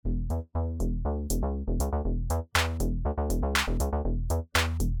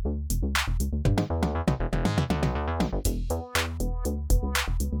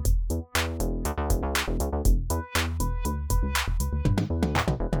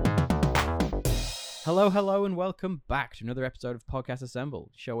Hello, hello, and welcome back to another episode of Podcast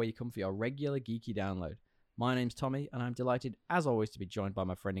Assemble, show where you come for your regular geeky download. My name's Tommy, and I'm delighted, as always, to be joined by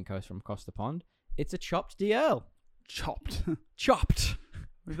my friend and co-host from across the pond. It's a chopped DL. Chopped. Chopped.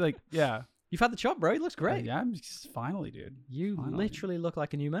 Like, yeah. You've had the chop, bro. It looks great. Yeah, I'm finally, dude. You Finally. literally look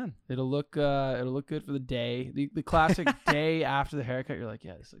like a new man. It'll look good for the day. The classic day after the haircut, you're like,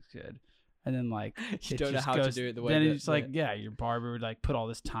 yeah, this looks good. And then like You it don't know just how goes, to do it the way then that- it's like, yeah, your barber would like put all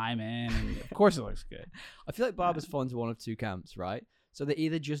this time in, and of course it looks good. I feel like barbers fall into one of two camps, right? So they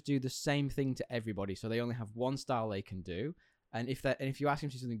either just do the same thing to everybody, so they only have one style they can do, and if you ask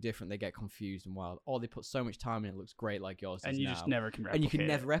them to do something different, they get confused and wild, or they put so much time in it looks great like yours And does you now, just never can replicate and you can it.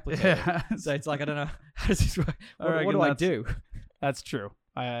 never replicate Yeah. it. So it's like, I don't know, how does this work? What do I do? That's true.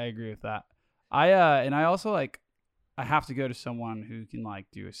 I agree with that. I also like I have to go to someone who can like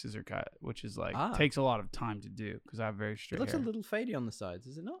do a scissor cut, which is like takes a lot of time to do because I have very straight It looks hair. a little fadey on the sides,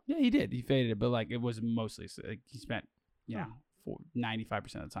 is it not? Yeah, he did. He faded it, but like it was mostly like he spent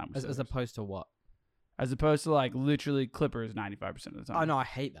 95% of the time with As scissors. opposed to what? As opposed to like literally clippers 95% of the time. Oh no, I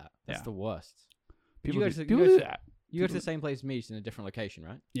hate that. That's Yeah. the worst. people you do, go to- people you go do to- that. You go to People- the same place as me, just in a different location,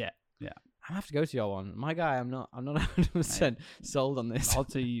 right? Yeah. I'm gonna have to go to your one. My guy, I'm not 100% sold on this. I'll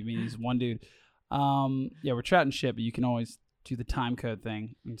tell you. I mean, he's one dude. Yeah, we're chatting shit, but you can always do the time code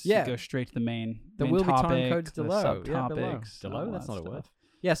thing and just Yeah. go straight to the main. There main will be time topic, codes the below. Yeah, below. subtopics, Below? all That's that not a word. stuff.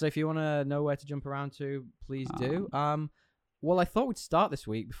 Yeah, so if you want to know where to jump around to, please do. Well, I thought we'd start this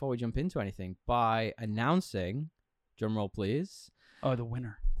week before we jump into anything by announcing, drumroll please, Oh, the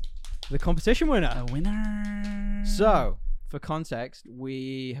winner. the competition winner. The winner. So, for context,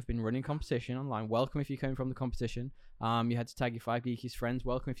 we have been running competition online. Welcome if you came from the competition. You had to tag your 5 geekiest friends.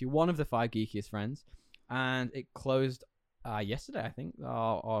 Welcome if you're one of the 5 geekiest friends. And it closed yesterday, I think,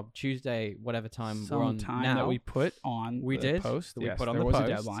 or Tuesday, whatever time we're on time now. that we put on We the did. post. We Yes, put on there the was post.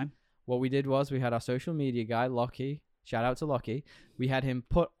 a deadline. What we did was we had our social media guy, Lockie. Shout out to Lockie. We had him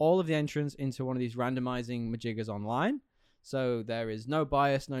put all of the entrants into one of these randomizing majiggers online. So there is no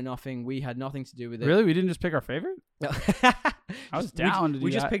bias, no nothing. We had nothing to do with it. Really? We didn't just pick our favorite? I was down to do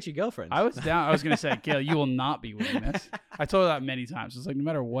We just that. picked your girlfriend. I was down. I was going to say, Gail, you will not be winning this. I told her that many times. It's like, no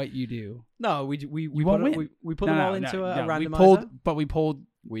matter what you do. No, we You won't put, win. we put them all into a randomizer. We pulled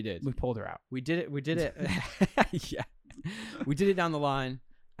We did. we pulled her out. We did it. Yeah. We did it down the line.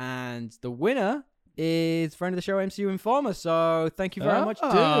 And the winner is friend of the show, MCU Informer. So thank you very much,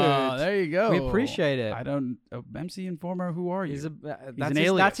 dude. There you go. We appreciate it. I don't MC Informer, who are you? He's an that's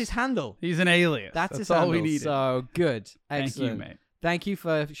alias. his handle. He's an alias. That's his all handle. we needed. So good. Thank Excellent. you, mate. Thank you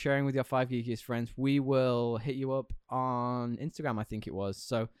for sharing with your 5 geekiest friends. We will hit you up on Instagram, I think it was.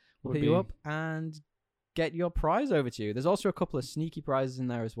 So we'll hit you up and get your prize over to you. There's also a couple of sneaky prizes in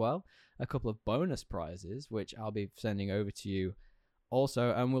there as well. A couple of bonus prizes, which I'll be sending over to you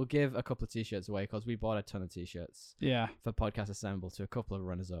also. And we'll give a couple of t-shirts away because we bought a ton of t-shirts Yeah, for Podcast Assemble to a couple of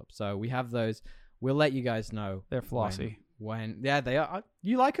runners-up. So we have those. We'll let you guys know. they're flossy. Yeah, they are.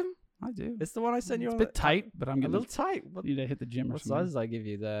 You like them? I do. It's the one I sent you. It's a on bit tight, but I'm a getting little tight. What, need to hit the gym or what something. size did I give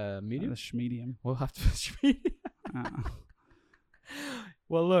you? The medium? The schmedium. We'll have to.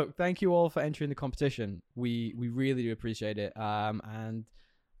 Well, look, thank you all for entering the competition. We really do appreciate it. And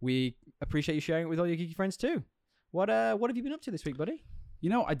we appreciate you sharing it with all your geeky friends too. What have you been up to this week, buddy? You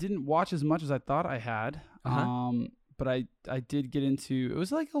know, I didn't watch as much as I thought I had. But I did get into, it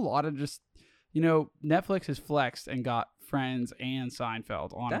was like a lot of just, you know, Netflix has flexed and got Friends and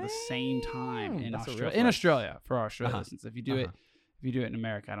Seinfeld on at the same time in That's a real Australia. flex. In Australia for our Australia Uh-huh. listeners. If you do it in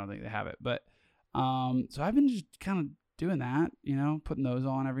America, I don't think they have it. But so I've been just kind of doing that, you know, putting those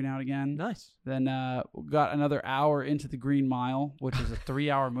on every now and again. Nice. Then got another hour into The Green Mile, which is a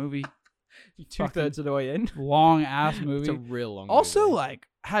 3-hour movie. 2/3 of the way in. Long ass movie. It's a real long. Also, movie. like,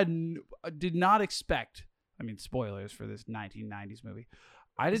 did not expect. I mean, spoilers for this 1990s movie.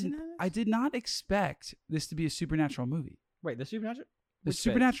 I did not expect this to be a supernatural movie. Wait, the supernatural. The Which bit?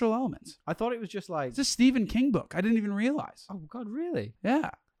 supernatural elements. I thought it was just like. It's a Stephen King book. I didn't even realize. Oh God, really? Yeah,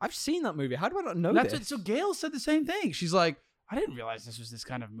 I've seen that movie. How do I not know that's this? what, so Gail said the same thing. She's like, I didn't realize this was this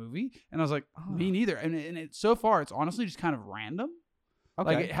kind of movie, and I was like, me neither. And it, so far, it's honestly just kind of random.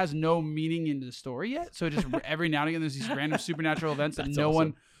 Okay. Like it has no meaning into the story yet. So it just every now and again there's these random supernatural events that That's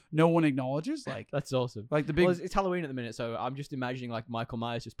no one acknowledges. Like That's awesome. like the big. Well, it's Halloween at the minute, so I'm just imagining like Michael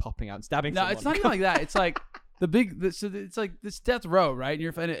Myers just popping out and stabbing No, someone. it's not even like that. It's like the big. So it's like this death row, right?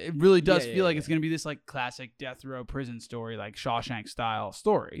 And it really does feel like it's gonna be this like classic death row prison story, like Shawshank style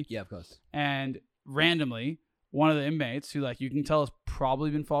story. Yeah, of course. And randomly, one of the inmates who like you can tell is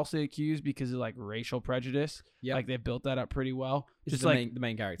probably been falsely accused because of like racial prejudice. Yep. Like they built that up pretty well. This Just is like the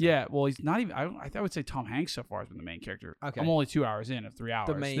main character. yeah, well, he's not even. I would say Tom Hanks so far has been the main character. Okay. I'm only 2 hours in of 3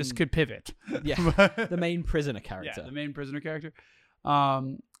 hours. main- This could pivot. Yeah. The main prisoner character. Yeah, the main prisoner character.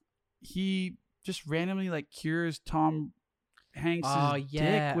 He just randomly like cures Tom Hanks'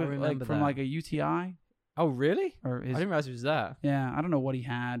 yeah, dick with, I remember from that. like a UTI Oh, really? or I his. didn't realize it was that. Yeah, I don't know what he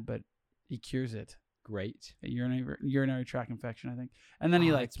had, but he cures it. Great. A urinary tract infection, I think. And then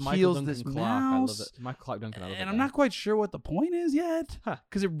he like It's Michael heals Duncan this Clark. mouse. I love it. Michael Clark Duncan. I love it. And I'm not quite sure what the point is yet, Huh.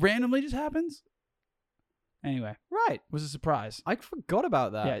 because it randomly just happens. Anyway, Right. it was a surprise. I forgot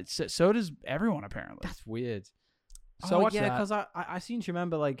about that. Yeah, so does everyone apparently. That's weird. So watch yeah, that. because I seem to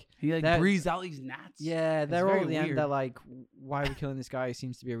remember like He like that- breathes out these gnats. yeah, It's they're all very at the end. weird. They're like, why are we killing this guy? He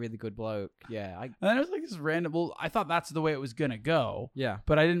seems to be a really good bloke. Yeah, And then it was like this random. Well, I thought that's the way it was gonna go, yeah.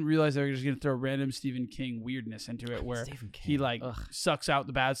 but I didn't realize they were just gonna throw random Stephen King weirdness into it, where Stephen King. he like Ugh. sucks out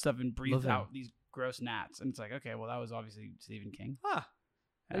the bad stuff and breathes Love him. out these gross gnats, and it's like, okay, well, that was obviously Stephen King. Ah,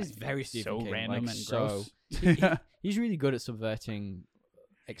 that is very Stephen so King. random like, and so- gross. He's really good at subverting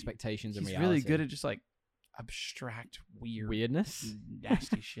expectations and He's reality. really good at just like abstract, weird, weirdness.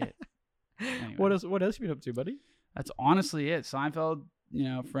 nasty shit. Anyway. What else? What else you been up to, buddy? That's honestly it. Seinfeld,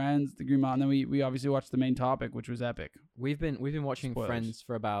 Friends, The Green Mile, and then we obviously watched The Main Topic, which was epic. We've been watching Spoilers. Friends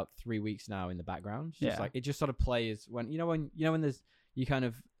for about 3 weeks now in the background. Just Yeah. like it just sort of plays when when there's you kind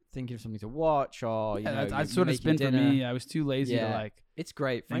of thinking of something to watch or you know that's you sort of make your been for dinner. me. I was too lazy to Yeah. like It's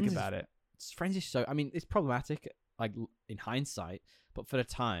great. think Friends about it. Friends is so. I mean, it's problematic like in hindsight, but for the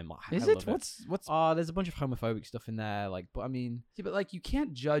time, I Is love it? What's? Oh, there's a bunch of homophobic stuff in there. Like, but I mean, Yeah, but like you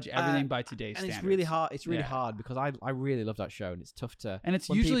can't judge everything by today's and standards. it's really hard. It's really Yeah. hard because I really love that show, and it's tough to. And it's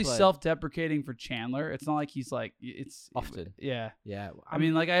when usually people are- self-deprecating for Chandler. It's not like he's like it's Often. Yeah. Yeah, I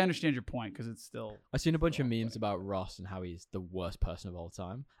mean, like I understand your point because it's still. I've seen a bunch of Well, memes about Ross and how he's the worst person of all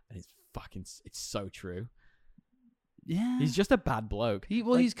time, and it's so true. Yeah. He's just a bad bloke.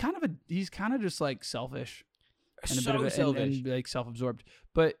 Like, he's kind of just like selfish and a so bit of selfish. and like self-absorbed.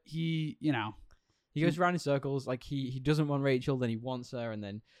 But he He goes around in circles. Like he doesn't want Rachel, then he wants her, and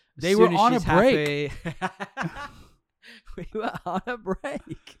then as They soon were as on a she's break. happy- we were on a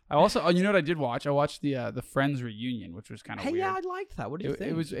break. I also you know what I did watch? I watched the Friends reunion, which was kind of Hey, weird. yeah, I liked that. What did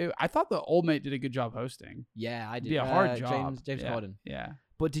you think? I thought the old mate did a good job hosting. Yeah, I It'd did. be a hard job. James yeah. Corden. Yeah.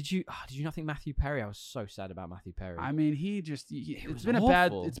 But did you not think Matthew Perry? I was so sad about Matthew Perry. I mean, it's was been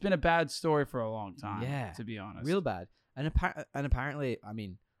awful. it's been a bad story for a long time. Yeah. To be honest. Real bad. And apparently,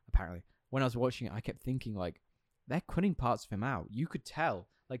 when I was watching it, I kept thinking like they're cutting parts of him out. You could tell.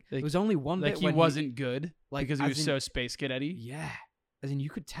 Like there was only one like bit he when wasn't good like, because he as was in- so space cadetty. Yeah. As in, you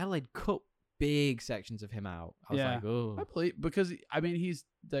could tell they'd cut big sections of him out. I was Yeah. like, oh, I believe because I mean he's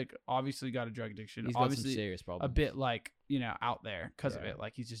like obviously got a drug addiction. he's got some obviously serious a problems. bit like out there because of Yeah. it.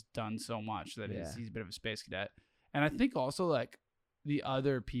 Like he's just done so much that Yeah. he's a bit of a space cadet. And I think also like the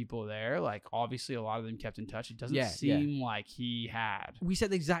other people there, like obviously a lot of them kept in touch. It doesn't Yeah, seem like he had. We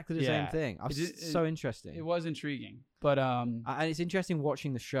said exactly the Yeah. same thing. I was It- so interesting. It was intriguing, but And it's interesting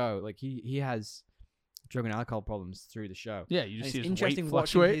watching the show. Like he has drug and alcohol problems through the show. yeah, you And just it's see his interesting weight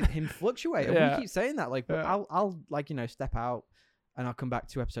watching fluctuate. him fluctuate. And Yeah. we keep saying that. Like, but Yeah. I'll like step out, and I'll come back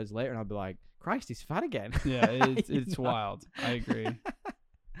 2 episodes later, and I'll be like, Christ, he's fat again. Yeah, it's You know? wild. I agree.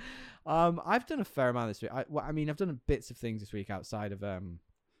 I've done a fair amount this week. I've done bits of things this week outside of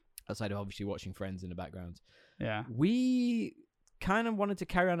obviously watching Friends in the background. Yeah. We kind of wanted to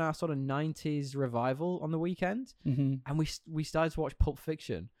carry on our sort of 90s revival on the weekend, Mm-hmm. and we started to watch Pulp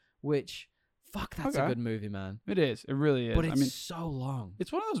Fiction, which that's a Okay. good movie, man. It is. It really is. But it's I mean, so long.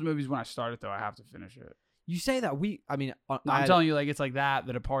 it's one of those movies when I start it though, I have to finish it. You say that No, I'm telling you, like it's like that.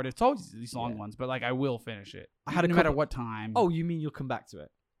 The Departed. It's always these long Yeah. ones, but like I will finish it. I had a no matter couple- what time. Oh, you mean you'll come back to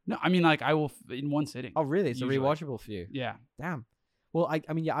it? no, I mean like I will in one sitting. Oh, really? It's Usually. a rewatchable for you. Yeah. Damn. Well,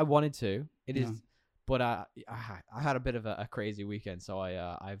 I mean, yeah, I wanted to. It is, Yeah. but I had a bit of a crazy weekend, so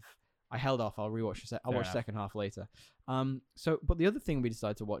I held off. I'll rewatch. I'll Fair watch enough. second half later. But the other thing we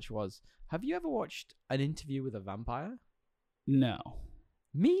decided to watch was: have you ever watched An Interview with a Vampire? No.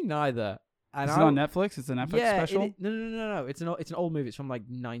 Me neither. And Is it on Netflix? It's a Netflix special. No. It's an old movie. It's from like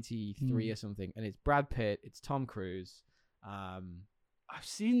 '93 Hmm. or something, and it's Brad Pitt. It's Tom Cruise. I've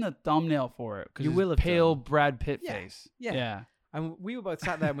seen the thumbnail for it because You will have pale done. Brad Pitt Yeah. face. Yeah. Yeah. And we were both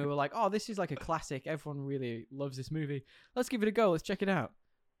sat there and we were like, oh, this is like a classic. Everyone really loves this movie. Let's give it a go. Let's check it out.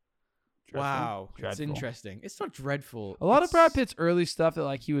 Dreadful. Wow. It's Dreadful. interesting. It's not dreadful. A lot of It's- Brad Pitt's early stuff that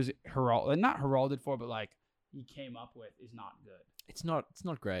like he was not heralded for, but like he came up with is not good. It's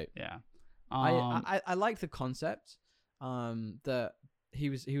not great. Yeah. I like the concept. That he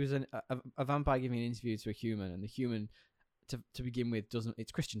was a vampire giving an interview to a human, and the human to begin with doesn't.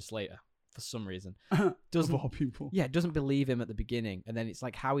 It's Christian Slater for some reason. Of all people. Yeah, doesn't believe him at the beginning, and then it's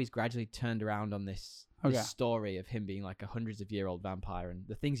like how he's gradually turned around on this story of him being like a hundreds of year old vampire and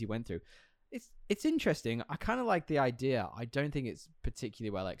the things he went through. It's interesting. I kind of like the idea. I don't think it's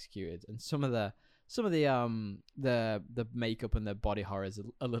particularly well executed, and some of the makeup and the body horror is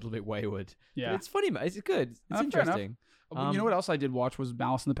a little bit wayward. Yeah, but it's funny. It's good. It's interesting. You know what else I did watch was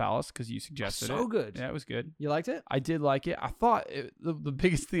Malice in the Palace because you suggested it. So good. Yeah, it was good. You liked it? I did like it. I thought the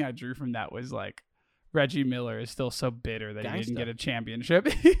biggest thing I drew from that was like Reggie Miller is still so bitter that he didn't get a championship.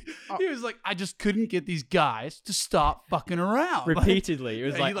 He was like, I just couldn't get these guys to stop fucking around. Repeatedly. It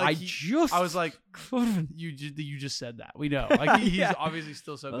was I was like, you just said that. We know. Like he's obviously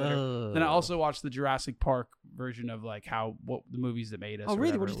still so bitter. Then I also watched the Jurassic Park version of like what the movies that made us. Oh,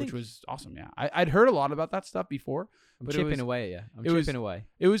 really? What did you think? Which was awesome. Yeah. I'd heard a lot about that stuff before. I'm chipping away.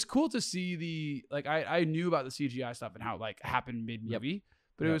 It was cool to see I knew about the CGI stuff and how it like happened mid-movie.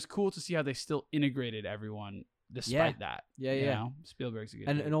 But it was cool to see how they still integrated everyone despite that. Yeah. You know? Spielberg's a good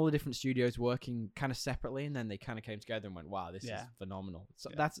and all the different studios working kind of separately, and then they kind of came together and went, wow, this is phenomenal.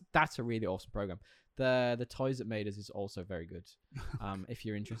 So that's a really awesome program. The Toys That Made Us is also very good, if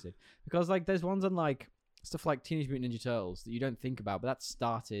you're interested. Because like there's ones on like stuff like Teenage Mutant Ninja Turtles that you don't think about, but that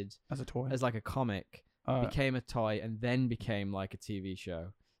started as a toy, as like a comic, became a toy, and then became like a TV show.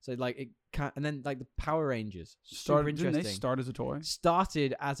 So like it can't, and then like the Power Rangers didn't they start as a toy?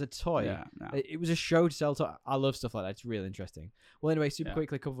 Started as a toy. Yeah. It was a show to sell to. I love stuff like that. It's really interesting. Well, anyway, super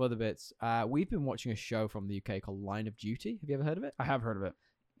quickly, a couple of other bits. We've been watching a show from the UK called Line of Duty. Have you ever heard of it? I have heard of it.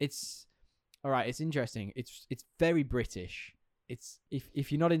 It's all right. It's interesting. It's very British. It's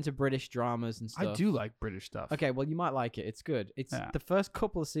if you're not into British dramas and stuff. I do like British stuff. Okay, well you might like it. It's good. It's the first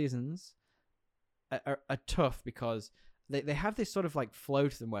couple of seasons are tough because they have this sort of like flow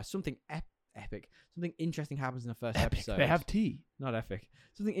to them where something epic, something interesting happens in the first episode. They have tea. Not epic.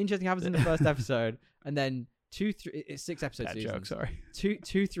 Something interesting happens in the first episode, and then 2, 3. It's 6 episodes. Bad joke. Sorry.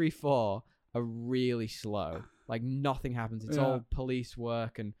 2, 3, 4 are really slow. Like nothing happens. It's all police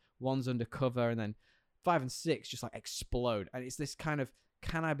work, and one's undercover, and then 5 and 6 just like explode, and it's this kind of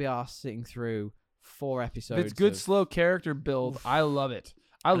can I be arsed sitting through 4 episodes? It's good slow character build. I love it.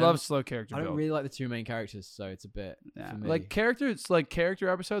 I love slow character build. I don't really like the 2 main characters, so it's a bit for me. Like character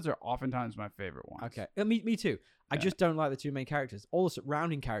episodes are oftentimes my favorite ones. Okay, me too. I just don't like the 2 main characters. All the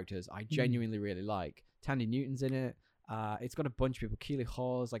surrounding characters I genuinely really like. Tandy Newton's in it. It's got a bunch of people. Keely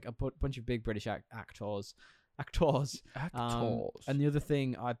Hawes, like a bunch of big British actors. And the other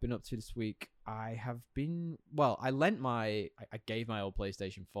thing I've been up to this week, I gave my old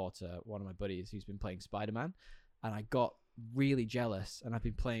PlayStation 4 to one of my buddies who's been playing Spider-Man, and I got really jealous, and I've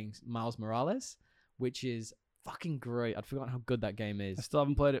been playing Miles Morales, which is fucking great. I'd forgotten how good that game is. I still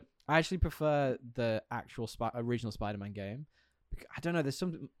haven't played it. I actually prefer the actual original Spider-Man game. I don't know, there's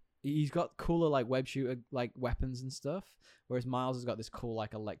some he's got cooler like web shooter like weapons and stuff, whereas Miles has got this cool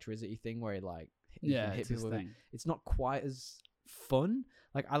like electricity thing where he like hit people with it. It's not quite as fun.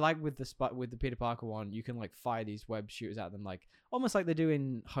 Like I like with the Peter Parker one, you can like fire these web shooters at them, like almost like they do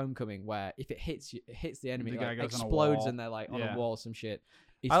in Homecoming, where if it hits the enemy, it explodes and they're like on a wall or some shit.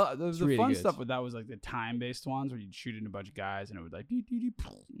 The really fun good stuff with that was like the time-based ones where you'd shoot in a bunch of guys and it would like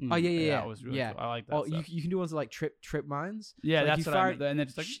Oh yeah. That was really cool. I like that. Oh, you can do ones like trip mines. Yeah, so that's what I meant. And then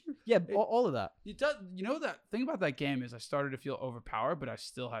just like all of that. It does. You know that thing about that game is I started to feel overpowered, but I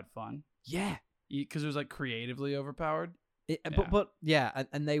still had fun. Yeah, because it was like creatively overpowered. But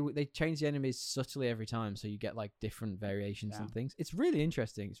they change the enemies subtly every time, so you get like different variations and things. It's really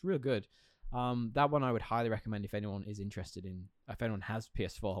interesting. It's real good. That one I would highly recommend if anyone is interested in. If anyone has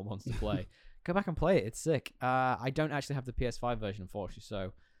PS4 and wants to play, go back and play it. It's sick. I don't actually have the PS5 version, unfortunately,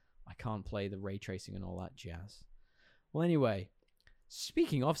 so I can't play the ray tracing and all that jazz. Well, anyway,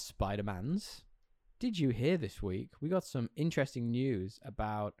 speaking of Spider-Mans, did you hear this week we got some interesting news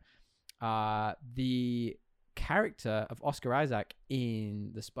about the character of Oscar Isaac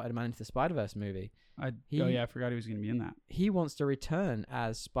in the Spider-Man Into the Spider-Verse movie. I forgot he was going to be in that. He wants to return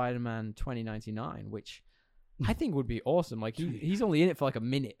as Spider-Man 2099, which I think would be awesome. Like he's only in it for like a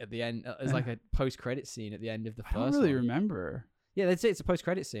minute at the end, as like a post-credit scene at the end of the first one. I don't really remember. Yeah, that's it. It's a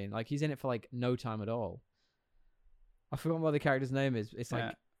post-credit scene. Like he's in it for like no time at all. I forgot what the character's name is. It's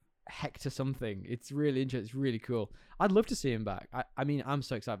like Hector something. It's really interesting. It's really cool. I'd love to see him back. I mean, I'm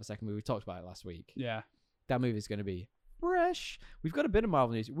so excited for the second movie. We talked about it last week. Yeah. That movie is going to be fresh. We've got a bit of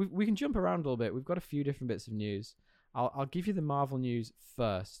Marvel news. We can jump around a little bit. We've got a few different bits of news. I'll give you the Marvel news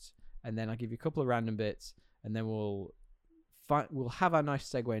first, and then I'll give you a couple of random bits, and then we'll have our nice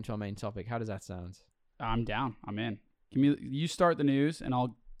segue into our main topic. How does that sound? I'm down. I'm in. You start the news, and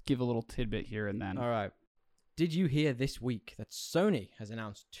I'll give a little tidbit here and then. All right. Did you hear this week that Sony has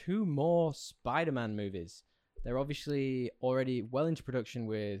announced 2 more Spider-Man movies? They're obviously already well into production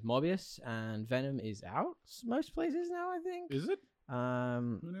with Morbius, and Venom is out most places now, I think. Is it?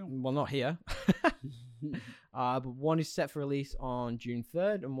 Well, not here. But one is set for release on June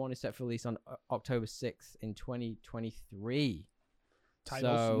 3rd, and one is set for release on October 6th in 2023.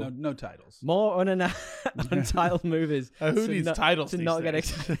 Titles? So, no titles. More untitled movies. Who needs titles to these not days? get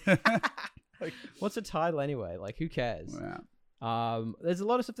excited? What's a title anyway? Like, who cares? Yeah. There's a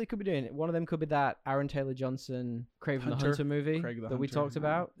lot of stuff they could be doing. One of them could be that Aaron Taylor Johnson Kraven the Hunter movie that we talked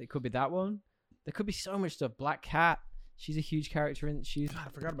about. It could be that one. There could be so much stuff. Black Cat. She's a huge character, and God, I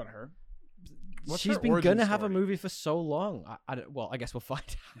forgot about her. She's been gonna have a movie for so long. I guess we'll find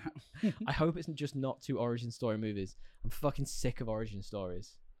out. I hope it's just not 2 origin story movies. I'm fucking sick of origin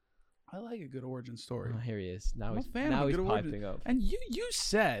stories. I like a good origin story. Oh, here he is. Now he's good piping up. And you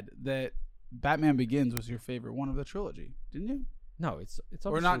said that Batman Begins was your favorite one of the trilogy, didn't you? No, it's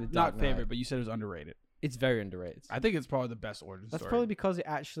obviously or not not favorite, but you said it was underrated. It's very underrated. I think it's probably the best origin story. That's probably because it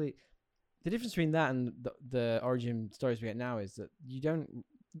actually. The difference between that and the origin stories we get now is that you don't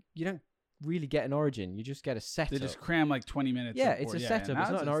really get an origin. You just get a setup. They just cram like 20 minutes. Yeah, it's a setup. It's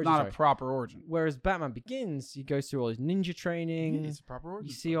not an origin. It's not story. a proper origin. Whereas Batman Begins, he goes through all his ninja training. Yeah, it's a proper origin.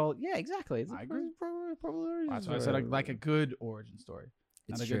 You see all. Yeah, exactly. It's I agree. Proper origin. That's why I said I like a good origin story.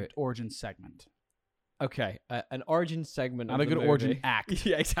 Not a good origin segment. Okay, an origin segment. Not a good origin act.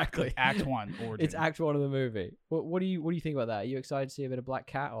 Yeah, exactly. Like Act 1 origin. It's Act 1 of the movie. What do you think about that? Are you excited to see a bit of Black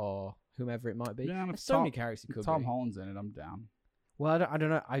Cat or whomever it might be? Yeah, there's so many characters it could Tom be. Holland's in it. I'm down. Well, I don't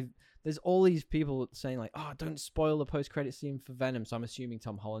know. There's all these people saying like, "Oh, don't spoil the post-credit scene for Venom." So I'm assuming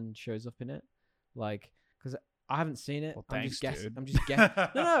Tom Holland shows up in it, like, because I haven't seen it. Well, I'm thanks, just guessing. dude. I'm just guessing.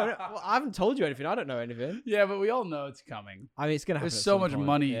 No. Well, I haven't told you anything. I don't know anything. Yeah, but we all know it's coming. I mean, it's gonna happen. There's so much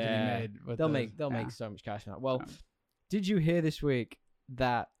money to be made. With they'll make so much cash on it. Well, did you hear this week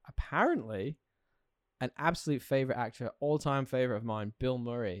that apparently an absolute favorite actor, all-time favorite of mine, Bill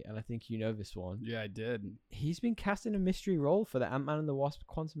Murray, and I think you know this one. Yeah, I did. He's been cast in a mystery role for the Ant-Man and the Wasp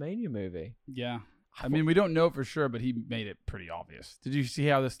Quantumania movie. Yeah. I mean, we don't know for sure, but he made it pretty obvious. Did you see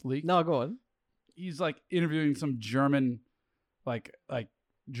how this leaked? No, go on. He's like interviewing some German, like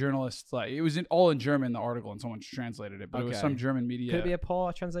journalists. Like it was all in German, the article, and someone translated it, but it was some German media. Could it be a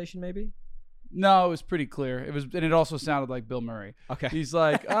poor translation, maybe? No, it was pretty clear. It was, and it also sounded like Bill Murray. Okay. He's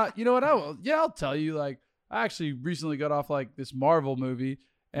like, you know what? I'll tell you. Like, I actually recently got off like this Marvel movie,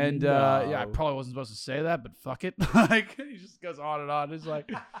 and I probably wasn't supposed to say that, but fuck it. Like, he just goes on and on. He's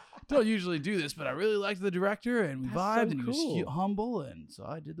like, don't usually do this, but I really liked the director, and we vibed, and he was humble, and so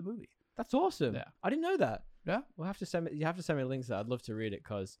I did the movie. That's awesome. Yeah. I didn't know that. Yeah. You have to send me links to that. I'd love to read it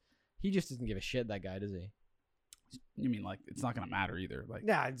because he just doesn't give a shit, that guy, does he? You mean like it's not gonna matter either? Like,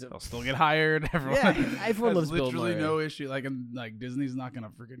 they'll still get hired. Everyone loves Bill literally Murray. no issue. Like Disney's not gonna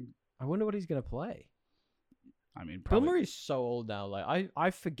freaking. I wonder what he's gonna play. I mean, probably. Bill Murray's so old now. Like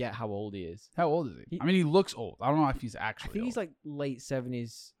I forget how old he is. How old is he? I mean, he looks old. I don't know if he's actually. I think he's like late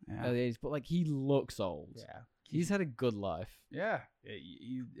 70s, early 80s, but like he looks old. Yeah. He's had a good life. Yeah.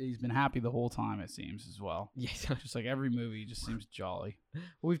 He's been happy the whole time, it seems, as well. Yes. Just like every movie, he just seems jolly. Well,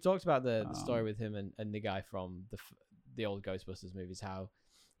 we've talked about the story with him and the guy from the old Ghostbusters movies, how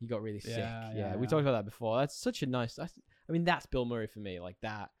he got really sick. Yeah, we talked about that before. That's such a nice. I mean, that's Bill Murray for me. Like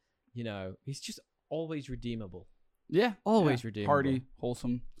that, he's just always redeemable. Yeah, always redeemable. Hearty,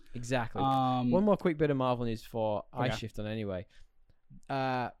 wholesome. Exactly. One more quick bit of Marvel news before I shift on anyway.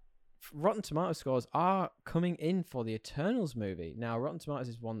 Rotten Tomatoes scores are coming in for the Eternals movie. Now, Rotten Tomatoes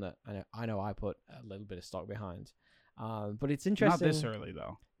is one that I know I put a little bit of stock behind. But it's interesting. Not this early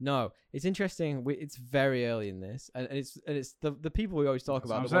though. No, it's interesting. It's very early in this, and it's the people we always talk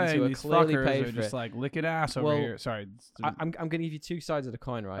about. The ones who are clearly paid for just it. Like licking ass over here. Sorry, I'm going to give you two sides of the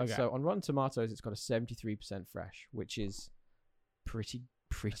coin, right? Okay. So on Rotten Tomatoes, it's got a 73% fresh, which is pretty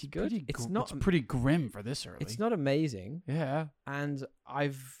good. It's pretty grim for this early. It's not amazing. Yeah, and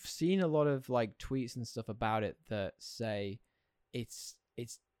I've seen a lot of like tweets and stuff about it that say it's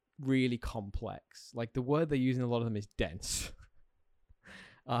really complex. Like the word they use in a lot of them is dense.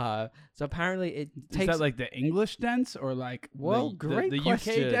 So apparently it takes... Is that like the English dense or like great the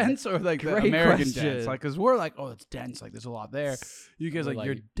question. UK dense or like great the American question. dense? Like, because we're like, oh, it's dense. Like, there's a lot there. You guys like,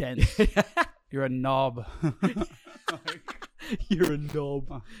 you're dense. You're a knob. You're a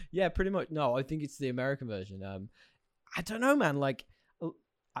knob. Yeah, pretty much. No, I think it's the American version. I don't know, man. Like,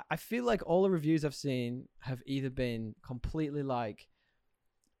 I feel like all the reviews I've seen have either been completely like,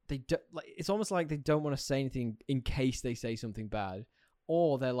 it's almost like they don't want to say anything in case they say something bad,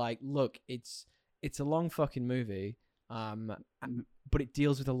 or they're like, look, it's a long fucking movie. but it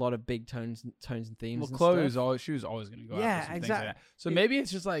deals with a lot of big tones and themes. Well, and Chloe stuff. was always going to go. Yeah, after some exactly. Things like that. So maybe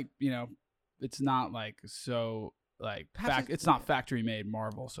it's just like it's not like so like it's not factory made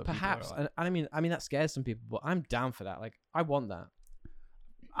Marvel. So perhaps, like, and I mean that scares some people, but I'm down for that. Like I want that.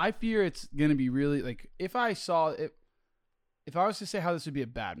 I fear it's gonna be really like if I saw it. If I was to say how this would be a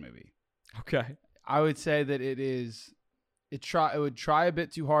bad movie, okay, I would say that it would try a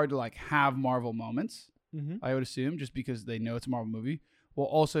bit too hard to like have Marvel moments. Mm-hmm. I would assume just because they know it's a Marvel movie, while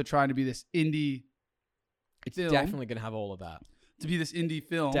also trying to be this indie. It's definitely gonna have all of that. To be this indie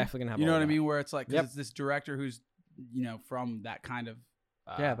film, definitely gonna have. You know all what of I mean? that. Where it's like it's this director who's from that kind of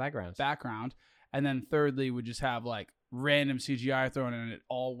background, and then thirdly would just have like random CGI thrown in, and it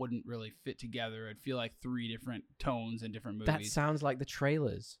all wouldn't really fit together. It'd feel like 3 different tones in different movies. That sounds like the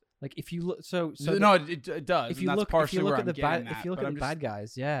trailers. Like if you look, it does. If you look at the bad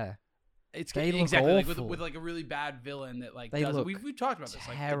guys, yeah, they exactly like with like a really bad villain that like they look we've talked about this.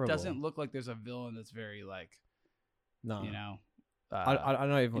 Like terrible. It doesn't look like there's a villain that's very like I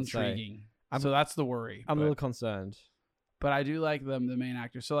don't even want intriguing. To say. So that's the worry. I'm a little concerned, but I do like the main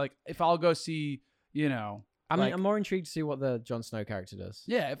actor. So like if I'll go see I'm more intrigued to see what the Jon Snow character does.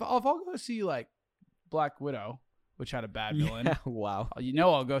 Yeah, if I'll go see like Black Widow, which had a bad villain. Yeah, wow.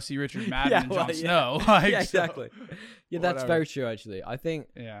 I'll go see Richard Madden and Jon Snow. Yeah, exactly. Yeah, that's whatever. very true. Actually, I think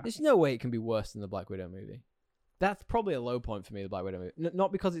there's no way it can be worse than the Black Widow movie. That's probably a low point for me. The Black Widow movie,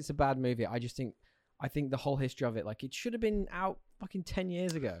 not because it's a bad movie. I think the whole history of it, like it should have been out fucking 10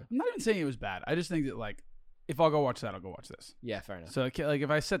 years ago. I'm not even saying it was bad. I just think that like. If I'll go watch that, I'll go watch this. Yeah, fair enough. So, like, if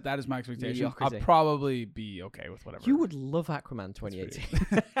I set that as my expectation, Mediocrity. I'll probably be okay with whatever. You would love Aquaman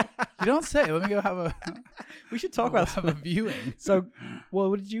 2018. You don't say. Let me go have a. We should talk about have a viewing. So,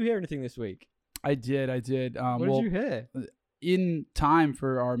 well, did you hear anything this week? I did. What did you hear? In time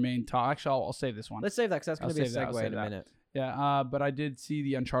for our main talk. Actually, I'll save this one. Let's save that because that's going to be a segue in a minute. Yeah, but I did see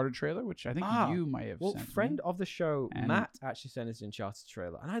the Uncharted trailer, which I think you might have sent friend me. of the show, Matt, actually sent us the Uncharted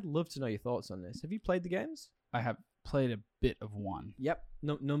trailer, and I'd love to know your thoughts on this. Have you played the games? I have played a bit of one. Yep.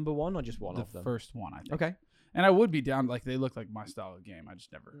 Number one or just one of them? The first one, I think. Okay. And I would be down, like, they look like my style of game.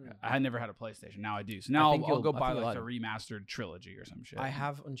 I had never had a PlayStation. Now I do. So now I'll go buy, like, the remastered trilogy or some shit. I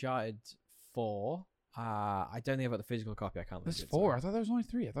have Uncharted 4. I don't think I've got the physical copy. I can't. There's 4. I thought there was only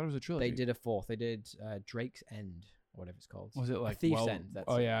 3. I thought it was a trilogy. They did a 4th. They did Drake's End, or whatever it's called. Was it like Thief's End? That's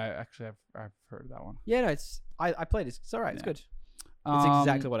I've heard of that one. Yeah, no, I played it. It's all right. It's good. It's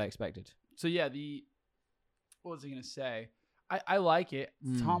exactly what I expected. So yeah, what was I gonna say? I like it.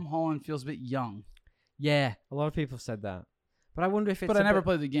 Tom Holland feels a bit young. Yeah, a lot of people have said that, but I wonder if it's. But I never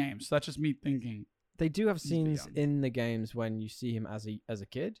played the game, so that's just me thinking. They do have scenes in the games when you see him as a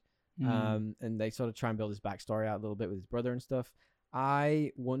kid, and they sort of try and build his backstory out a little bit with his brother and stuff.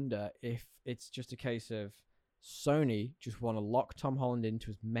 I wonder if it's just a case of Sony just want to lock Tom Holland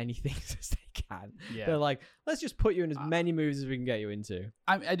into as many things as they can. Yeah. They're like, let's just put you in as many movies as we can get you into.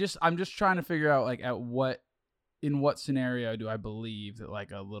 I'm just trying to figure out like in what scenario do I believe that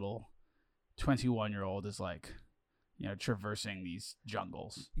like a little 21-year-old is like, traversing these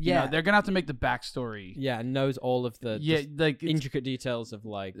jungles. Yeah. They're gonna have to make the backstory. Yeah, and knows all of the like intricate details of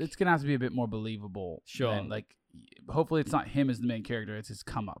like. It's gonna have to be a bit more believable. Sure. Than, like, hopefully it's not him as the main character. It's his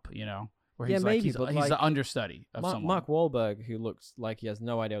come up. Where he's maybe, he's the understudy of someone. Mark Wahlberg, who looks like he has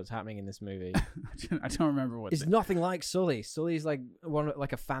no idea what's happening in this movie. I don't remember what. It's nothing like Sully. Sully's like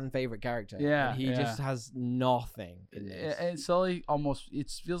a fan favorite character. Yeah, and he just has nothing in this. And Sully almost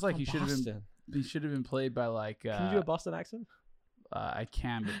it feels like he should have been played by like. Can you do a Boston accent? I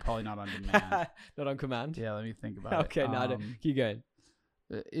can, but probably not on demand. Not on command. Yeah, let me think about it. Okay, no, keep going.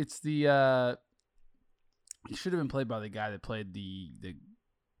 It's the. He should have been played by the guy that played the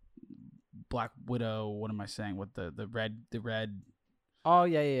Black Widow. What am I saying? What the red? Oh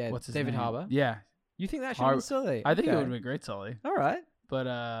yeah. What's his David name? Harbour. Yeah. You think that should have been Sully? I think it would have been great Sully. All right. But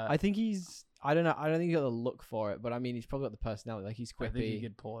I think he's. I don't know. I don't think he's got the look for it, but I mean, he's probably got the personality. Like he's quippy. I think he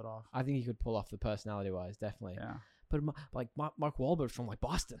could pull it off. I think he could pull off the personality-wise, definitely. Yeah. But like Mark Wahlberg's from like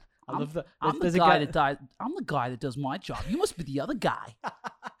Boston. I'm the guy that does my job. You must be the other guy.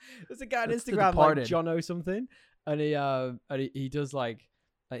 There's a guy on Instagram like John O something, and he does like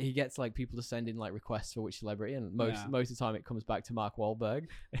he gets like people to send in like requests for which celebrity, and most of the time it comes back to Mark Wahlberg.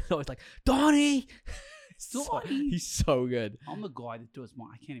 And it's always like Donnie. He's so good. I'm the guy that does my.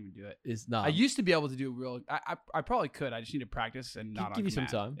 I can't even do it. It's not. I used to be able to do real. I probably could. I just need to practice and not. Give you some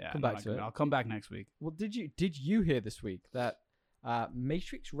time. Yeah, come back to it. I'll come back next week. Well, did you hear this week that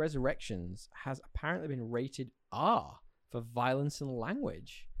Matrix Resurrections has apparently been rated R for violence and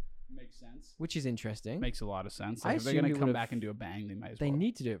language? Makes sense. which is interesting. Makes a lot of sense. I Like, if they're assumed going it to come would've- back and do a bang, they might as They well.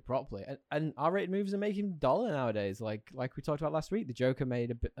 need to do it properly, and R-rated movies are making dollar nowadays. Like we talked about last week, the Joker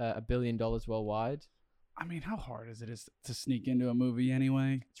made $1 billion worldwide. I mean, how hard is it to sneak into a movie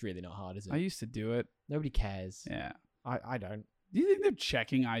anyway? It's really not hard, is it? I used to do it. Nobody cares. Yeah. I don't. Do you think they're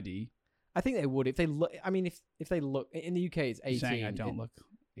checking ID? I think they would if they look. I mean, if they look in the UK, it's 18. Saying I don't look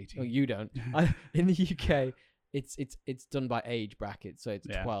 18. Oh, you don't. In the UK, it's done by age bracket, so it's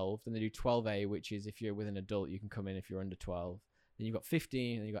 12. Then they do 12A, which is if you're with an adult, you can come in if you're under 12. Then you've got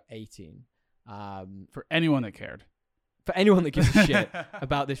 15, and you've got 18. For anyone that cared. For anyone that gives a shit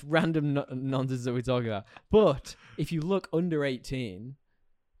about this random nonsense that we're talking about. But if you look under 18,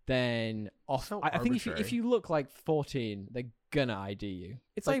 then I think if you look like 14, they're gonna ID you.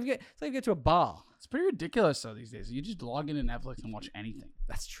 It's like if you go to a bar. It's pretty ridiculous though these days. You just log into Netflix and watch anything.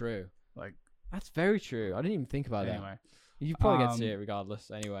 That's true. Like, that's very true. I didn't even think about anyway. that. You probably get to see it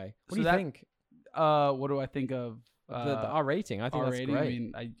regardless. Anyway, what do you think? What do I think of the R rating? I think R that's rating? great. I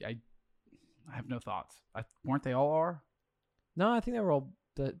mean, I have no thoughts. Weren't they all R? No, I think they were all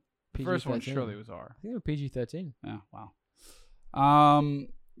the PG-13. First one surely was R. I think they were PG-13. Yeah. Wow.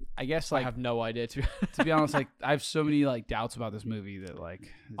 I guess like I have no idea to be honest. Like I have so many like doubts about this movie that like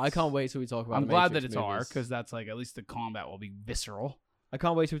I can't wait till we talk about. I'm the glad Matrix that it's R movies. because that's like at least the combat will be visceral. I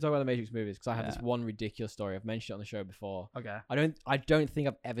can't wait till we talk about the Matrix movies because I have this one ridiculous story. I've mentioned it on the show before. Okay. I don't think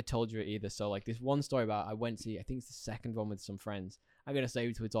I've ever told you it either. So like this one story about I went to see, I think it's the second one with some friends. I'm gonna save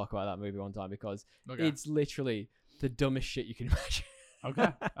it till we talk about that movie one time because it's literally the dumbest shit you can imagine.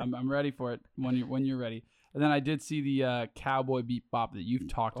 Okay. I'm ready for it when you're ready. And then I did see the Cowboy Bebop that you've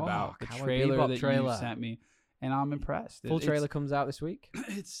talked about, the Cowboy trailer Bebop that trailer. you sent me, and I'm impressed. Full trailer comes out this week.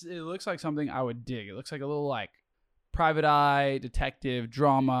 It looks like something I would dig. It looks like a little like private eye detective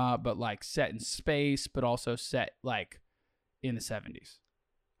drama, but like set in space, but also set like in the 70s.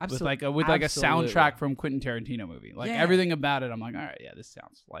 With like a soundtrack from Quentin Tarantino movie. Like everything about it, I'm like, all right, yeah, this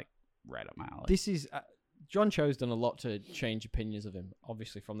sounds like right up my alley. This is John Cho's done a lot to change opinions of him.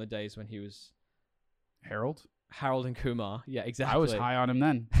 Obviously, from the days when he was Harold and Kumar. Yeah, exactly. I was high on him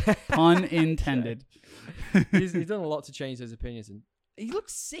then. Pun intended. he's done a lot to change those opinions, and he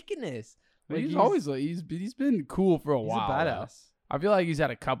looks sick in this. Like he's been cool for a while. He's a badass. I feel like he's had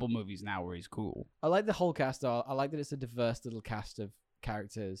a couple movies now where he's cool. I like the whole cast. I like that it's a diverse little cast of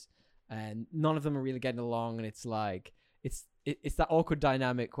characters, and none of them are really getting along. And it's like it's that awkward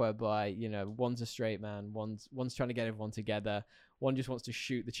dynamic whereby one's a straight man, one's trying to get everyone together. One just wants to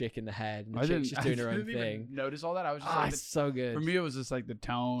shoot the chick in the head, and the chick's just doing her own thing. Notice all that. I was just like, it's so good. For me, it was just like the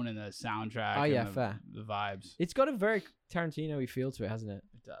tone and the soundtrack. Oh yeah, and fair. The vibes. It's got a very Tarantino-y feel to it, hasn't it?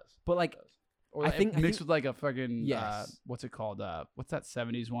 It does. But like, or I think mixed with like a fucking what's it called? What's that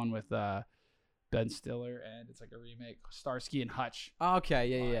 70s one with Ben Stiller, and it's like a remake, Starsky and Hutch. Oh, okay,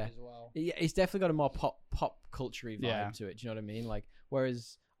 yeah. As well. Yeah, it's definitely got a more pop culture-y vibe to it. Do you know what I mean? Like,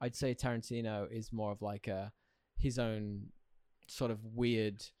 whereas I'd say Tarantino is more of like his own sort of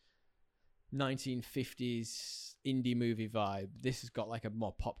weird 1950s indie movie vibe. This has got like a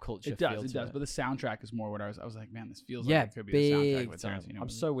more pop culture feel to it. It does, but the soundtrack is more what I was like, man, this feels like it could be the soundtrack with time. Tarantino. I'm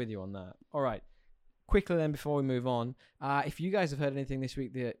so with you on that. All right. Quickly then, before we move on, if you guys have heard anything this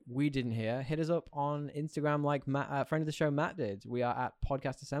week that we didn't hear, hit us up on Instagram like Matt, friend of the show Matt did. We are at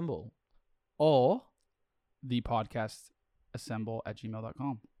Podcast Assemble. Or the podcast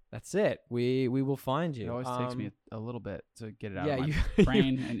assemble@gmail.com. That's it. We will find you. It always takes me a little bit to get it out of my you,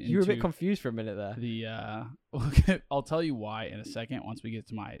 brain. And you were a bit confused for a minute there. I'll tell you why in a second once we get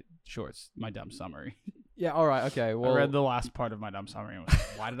to my shorts, my dumb summary. Yeah, all right, okay. Well, I read the last part of my dumb summary and was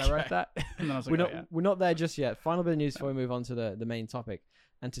like, why did I write that? And then I was like, we're not there just yet. Final bit of news before we move on to the main topic.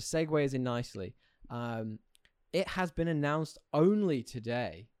 And to segue us in nicely, it has been announced only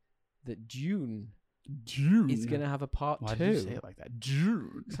today that Dune is going to have a part 2. Why did you say it like that?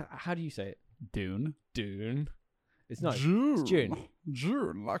 Dune. So how do you say it? Dune. It's not. June. It's June.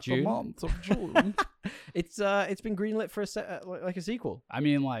 June, like June? the month of June. It's been greenlit for a sequel. I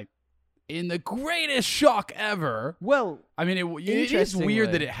mean, like, in the greatest shock ever. Well, I mean, it is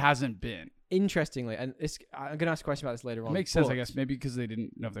weird that it hasn't been. Interestingly, and I'm going to ask a question about this later on. It makes sense, I guess, maybe because they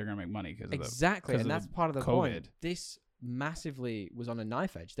didn't know if they were going to make money. Exactly, and that's part of the COVID. point. This massively was on a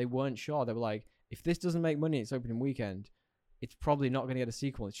knife edge. They weren't sure. They were like, if this doesn't make money, it's opening weekend. It's probably not going to get a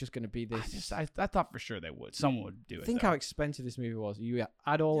sequel. It's just going to be this. I thought for sure they would. Someone would do it. Think how expensive this movie was. You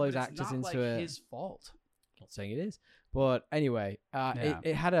add all those actors into it. It's his fault. Not saying it is, but anyway,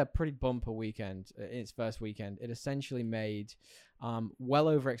 it had a pretty bumper weekend in its first weekend. It essentially made well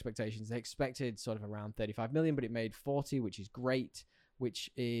over expectations. They expected sort of around 35 million, but it made 40, which is great. Which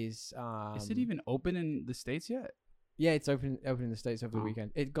is it even open in the States yet? Yeah, it's open in the States over the weekend.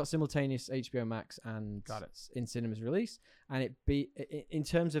 It got simultaneous HBO Max and in cinemas release, and it beat in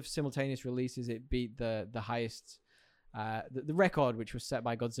terms of simultaneous releases. It beat the highest. The record, which was set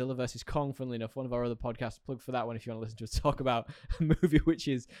by Godzilla vs. Kong, funnily enough, one of our other podcasts, plug for that one if you want to listen to us talk about a movie which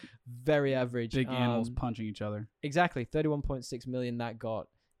is very average. Big animals punching each other. Exactly. 31.6 million that got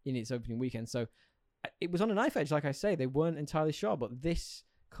in its opening weekend. So it was on a knife edge, like I say. They weren't entirely sure, but this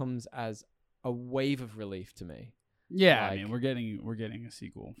comes as a wave of relief to me. Yeah, I mean, we're getting a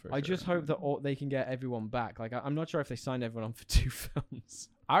sequel for sure. I just hope that they can get everyone back. Like, I'm not sure if they signed everyone on for 2 films.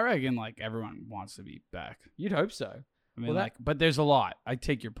 I reckon, like, everyone wants to be back. You'd hope so. I mean, but there's a lot. I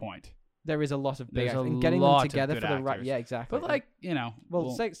take your point. There is a lot of big actors. And getting them together for the right... Yeah, exactly. But, like, you know...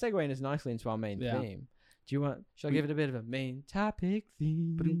 Well, segueing us nicely into our main theme. Do you want... Shall I give it a bit of a main topic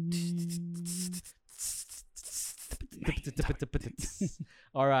theme?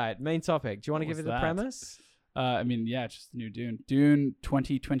 All right, main topic. Do you want to give it a premise? I mean, yeah, it's just the new Dune. Dune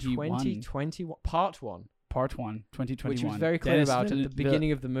 2021. 2021. Part 1. Part 1, 2021. Which was very clear about at the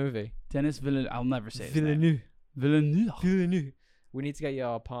beginning of the movie. Denis Villeneuve. I'll never say his name. Villeneuve. We need to get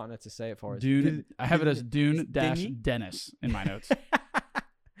your partner to say it for us. Dune. I have it as Dune-Dennis in my notes.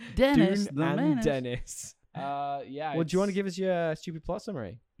 Dennis Dune and Dennis. Yeah. Well, do you want to give us your stupid plot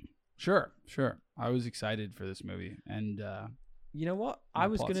summary? Sure. I was excited for this movie, and you know what? I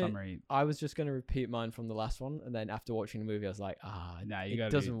was just gonna repeat mine from the last one, and then after watching the movie, I was like,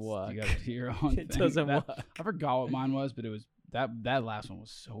 it doesn't work. You gotta do your own It doesn't work. I forgot what mine was, but it was that last one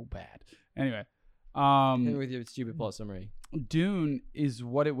was so bad. Anyway, hit with your stupid plot summary. Dune is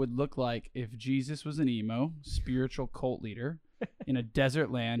what it would look like if Jesus was an emo, spiritual cult leader in a desert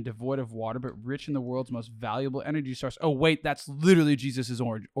land devoid of water but rich in the world's most valuable energy source. Oh, wait, that's literally Jesus'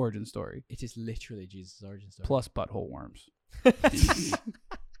 origin story. It is literally Jesus' origin story. Plus butthole worms.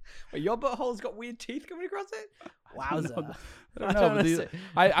 Wait, your butthole's got weird teeth coming across it? Wowza. I don't know.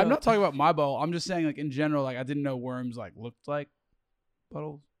 I'm not talking about my butthole. I'm just saying, like, in general, like, I didn't know worms, like, looked like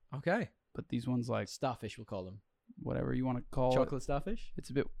buttholes. Okay. But these ones, like... Starfish, we'll call them. Whatever you want to call chocolate starfish. It's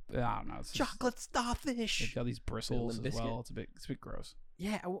a bit. I don't know. It's chocolate starfish. They've got these bristles as well. It's a bit gross.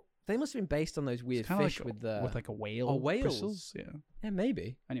 Yeah, they must have been based on those weird fish like with like a whale. Oh, whales. Bristles. Yeah. Yeah,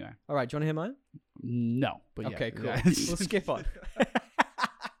 maybe. Anyway. All right. Do you want to hear mine? No. But okay, yeah. Cool. We'll skip on.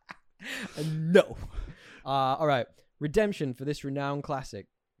 No. All right. Redemption for this renowned classic.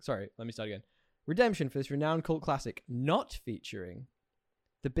 Sorry. Let me start again. Redemption for this renowned cult classic, not featuring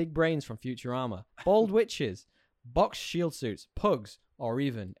the big brains from Futurama, bald witches, boxed shield suits, pugs, or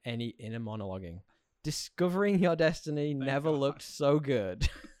even any inner monologuing. Discovering your destiny never looked so good.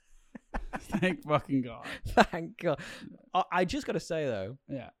 Thank fucking God. Thank God. I just got to say, though,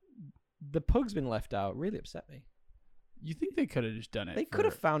 the pug's been left out. Really upset me. You think they could have just done it? They could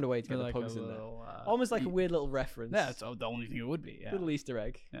have found a way to get the pugs in there. Almost like a weird little reference. Yeah, that's the only thing it would be. Yeah. Little Easter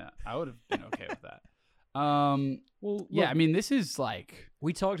egg. Yeah, I would have been okay with that. Well, yeah, I mean, this is like...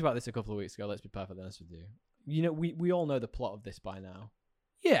 We talked about this a couple of weeks ago, let's be perfectly honest with you. You know, we all know the plot of this by now.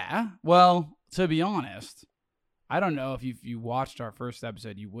 Yeah. Well, to be honest, I don't know if you watched our first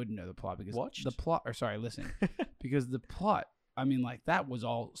episode, you wouldn't know the plot because the plot, or sorry, listen, because the plot, I mean, like that was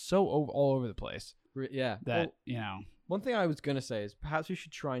all over the place. Yeah. That, you know. One thing I was going to say is perhaps we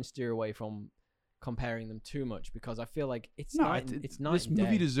should try and steer away from comparing them too much because I feel like it's night This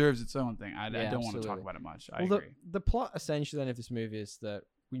movie deserves its own thing. I don't want to talk about it much. I agree. The plot essentially then of this movie is that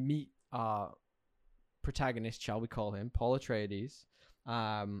we meet our protagonist, shall we call him, Paul Atreides.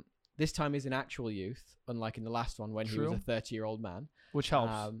 This time he's an actual youth, unlike in the last one when he was a 30-year-old man. Which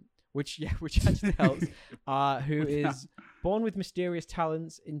helps. Which actually helps. Who is born with mysterious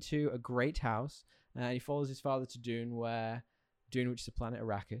talents into a great house. And he follows his father to Dune, which is the planet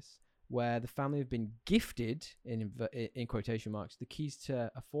Arrakis, where the family have been gifted, in quotation marks, the keys to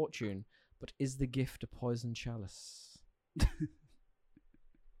a fortune, but is the gift a poison chalice?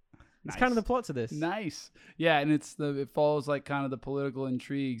 It's kind of the plot to this. Nice. Yeah, and it follows like kind of the political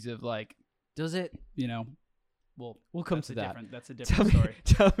intrigues of like... Does it? You know, we'll come to that. That's a different story.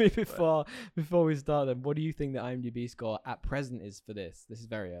 Tell me before we start then, what do you think the IMDb score at present is for this? This is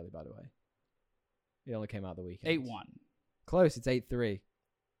very early, by the way. It only came out the weekend. 8-1. Close. It's 8-3.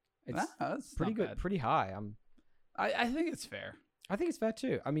 It's that's pretty good. Bad. Pretty high. I think it's fair. I think it's fair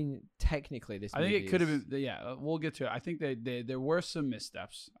too. I mean, technically, this. I think it could have been. Yeah, we'll get to it. I think there were some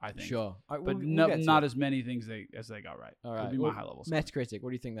missteps. I think. Sure, but we'll not as many things as they got right. All right. It'll be my high level. Metacritic. What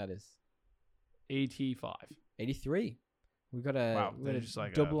do you think that is? 85. 83. We've got a just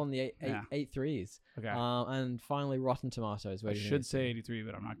like double on the 8 threes. Okay. And finally, Rotten Tomatoes. I should say 83,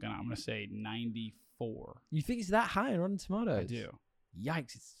 but I'm not gonna. I'm gonna say 94. You think it's that high on Rotten Tomatoes? I do.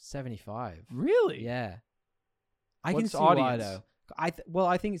 Yikes! It's 75. Really? Yeah. I can see why though.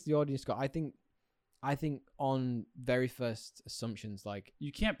 I think it's the audience, Scott. I think on very first assumptions, like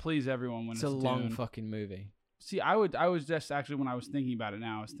you can't please everyone when it's a long Dune. fucking movie. See, I was just actually when I was thinking about it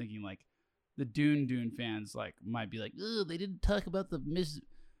now, I was thinking like the Dune fans like might be like, oh, they didn't talk about the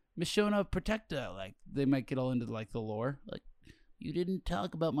Michonne Protector. Like they might get all into like the lore. Like you didn't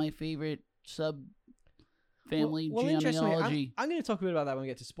talk about my favorite family genealogy. I'm going to talk a bit about that when we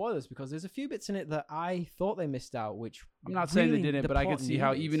get to spoilers because there's a few bits in it that I thought they missed out. Which I'm not saying they didn't, but I could see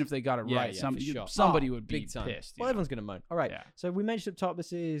how even if they got it right, somebody would be pissed. Well, everyone's going to moan. All right. Yeah. So we mentioned up top,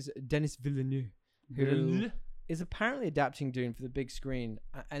 this is Denis Villeneuve, who is apparently adapting Dune for the big screen,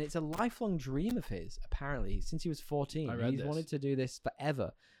 and it's a lifelong dream of his. Apparently, since he was 14, he's wanted to do this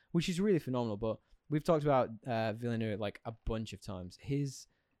forever, which is really phenomenal. But we've talked about Villeneuve like a bunch of times. His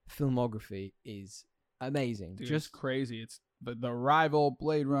filmography is amazing. Dude, just crazy. It's the Arrival,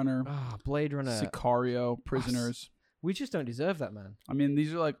 Blade Runner, Sicario, Prisoners. We just don't deserve that, man. I mean,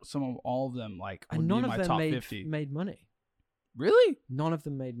 these are like some of all of them. Like, and none of them made money. Really? None of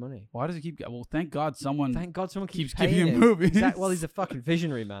them made money. Why does it keep? Well, thank God someone keeps giving him movies. Well, he's a fucking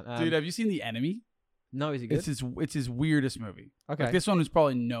visionary, man. Dude, have you seen The Enemy? No, is he good? It's his weirdest movie. Okay, like, this one was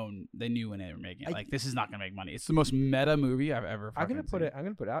probably known. They knew when they were making it. Like, this is not gonna make money. It's the most meta movie I've ever. I'm gonna put it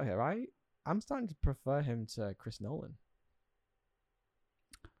out here. I'm starting to prefer him to Chris Nolan.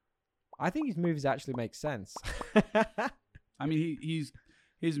 I think his movies actually make sense. I mean,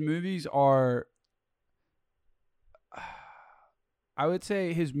 his movies are. I would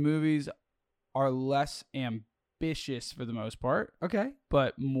say his movies are less ambitious for the most part. Okay.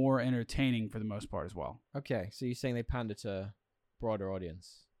 But more entertaining for the most part as well. Okay. So you're saying they pander to broader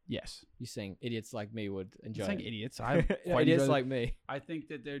audience? Yes. You're saying idiots like me would enjoy it? I'm saying idiots. Idiots like me. I think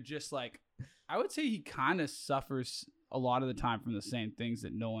that they're just like... I would say he kind of suffers a lot of the time from the same things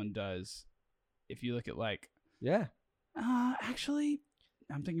that Nolan does. If you look at like... Yeah. Actually...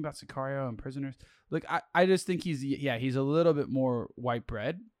 I'm thinking about Sicario and Prisoners. Look, I just think he's a little bit more white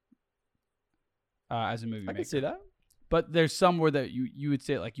bread as a movie maker. I can see that. But there's somewhere that you would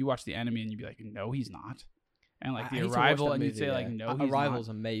say, like, you watch The Enemy and you'd be like, no, he's not. And like The Arrival, and you'd say like, no, he's Arrival's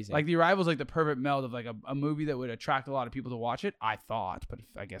not. Amazing. Like The Arrival's like the perfect meld of like a movie that would attract a lot of people to watch it. I thought, but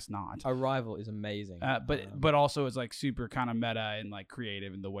I guess not. Arrival is amazing. But also it's like super kind of meta and like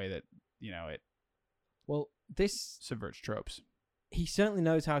creative in the way that it. Well, this subverts tropes. He certainly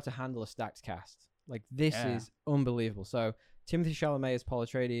knows how to handle a stacked cast. Like, this is unbelievable. So, Timothée Chalamet as Paul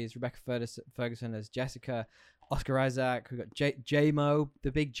Atreides, Rebecca Ferguson as Jessica, Oscar Isaac. We've got J-Mo,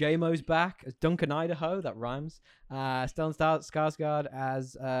 the big J-Mo's back as Duncan Idaho. That rhymes. Stellan Skarsgård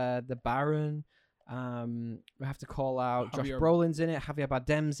as the Baron. We have to call out Josh Brolin's in it. Javier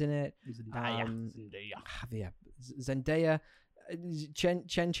Bardem's in it. Zendaya.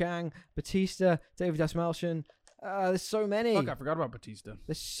 Chen Chang, Batista, David Dastmalchian. There's so many. Fuck, I forgot about Batista.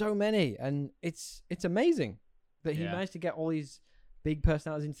 There's so many, and it's amazing that he managed to get all these big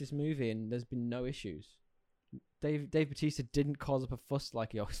personalities into this movie, and there's been no issues. Dave Batista didn't cause up a fuss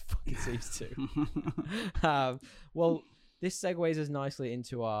like he always fucking seems to. Well, this segues us nicely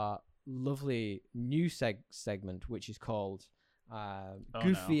into our lovely new segment, which is called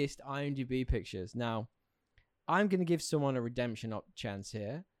Goofiest IMDb Pictures. Now, I'm going to give someone a redemption chance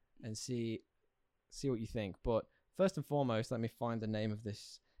here and see what you think. But first and foremost, let me find the name of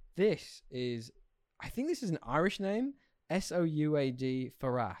this. This is, I think this is an Irish name. Souad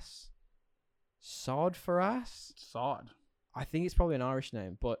Faras. Saad Faras? Saad. I think it's probably an Irish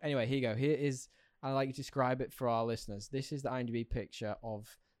name. But anyway, here you go. Here is, I'd like you to describe it for our listeners. This is the IMDb picture of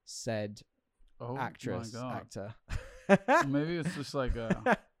said actor. Maybe it's just like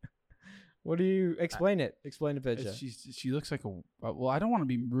a... What do you explain it? Explain the picture. She looks like well, I don't want to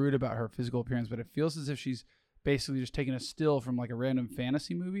be rude about her physical appearance, but it feels as if she's basically just taken a still from like a random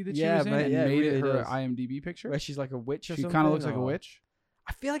fantasy movie that she was in and made it her IMDb picture. Where she's like a witch or something. She kind of looks like a witch.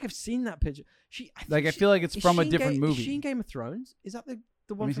 I feel like I've seen that picture. I feel like it's from a different movie. Is she in Game of Thrones? Is that the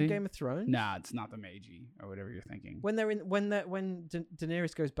one from Game of Thrones? Nah, it's not the Meiji or whatever you're thinking. When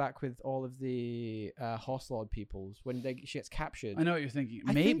Daenerys goes back with all of the Horse Lord peoples, she gets captured. I know what you're thinking.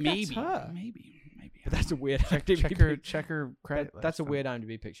 Maybe that's her. Maybe. But that's a weird check her credit. That's a weird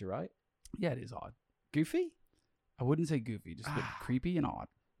IMDb picture, right? Yeah, it is odd. Goofy? I wouldn't say goofy, just creepy and odd.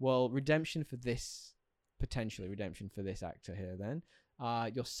 Well, potentially redemption for this actor here then.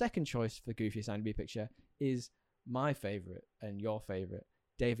 Your second choice for goofiest IMDb picture is my favorite and your favorite,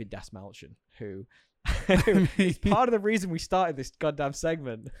 David Dastmalchian, who is part of the reason we started this goddamn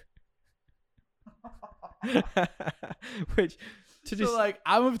segment. I'm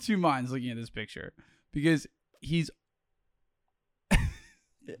of two minds looking at this picture because he's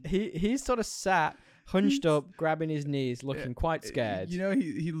sort of sat hunched up, grabbing his knees, looking quite scared. You know,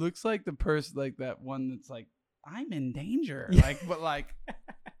 he looks like the person, like that one that's like, I'm in danger. But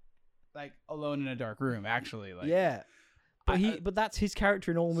alone in a dark room, actually. Yeah. But that's his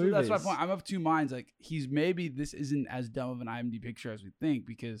character in all movies. That's my point. I'm of two minds. Like, maybe this isn't as dumb of an IMDb picture as we think,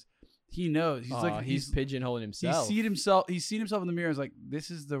 because he knows he's pigeonholing himself. He's seen himself in the mirror as like, this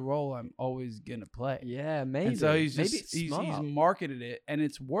is the role I'm always gonna play. Yeah, maybe. And so he's marketed it, and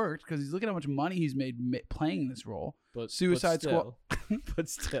it's worked because he's looking at how much money he's made playing this role. But Suicide Squad. But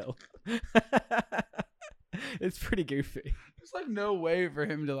still, it's pretty goofy. There's like no way for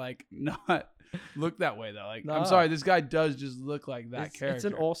him to like not look that way though. Like, no. I'm sorry, this guy does just look like that character. It's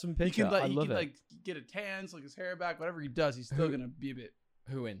an awesome picture. I love it. Like get a tan, slick his hair back, whatever he does, he's still gonna be a bit.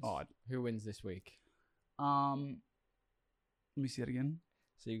 Who wins? Odd. Who wins this week? Let me see it again.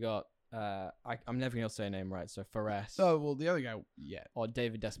 So you got I'm never gonna say a name right. So Fares. Oh well, the other guy, or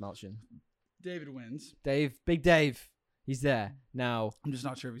David Desmalchian. David wins. Big Dave. He's there now. I'm just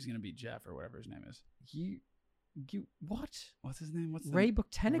not sure if he's gonna beat Jeff or whatever his name is. You what? What's his name? Ray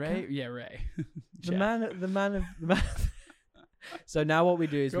Buchanan? Ray. Yeah, Ray. the man of. So now what we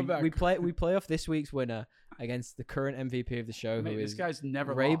do is we play off this week's winner against the current MVP of the show, who is this guy's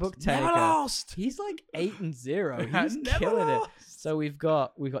never Ray lost. Never lost. He's like 8-0. He's killing it. So we've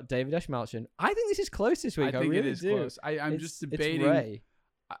got David Desmalchian. I think this is close this week. I think really it is close. I'm just debating. It's Ray.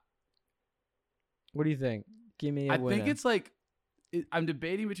 What do you think? Give me a winner. I think it's like I'm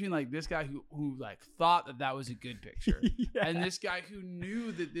debating between like this guy who like thought that was a good picture, and this guy who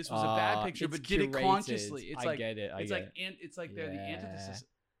knew that this was a bad picture but did it consciously. It's like get it. It's like they're the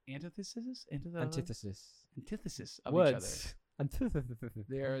antithesis of words. Each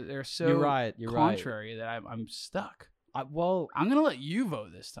other. They're so you're right. contrary that I'm stuck. I'm gonna let you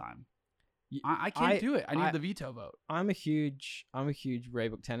vote this time. I can't do it. I need the veto vote. I'm a huge Ray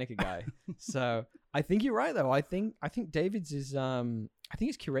Buchanan guy. So I think you're right though. I think David's is I think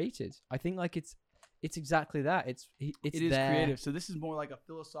it's curated. I think like it's exactly that. It is there. Creative. So this is more like a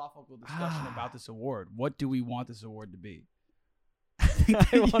philosophical discussion about this award. What do we want this award to be?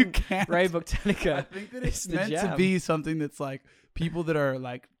 I want Ray Buchanan. I think that it's meant to be something that's like people that are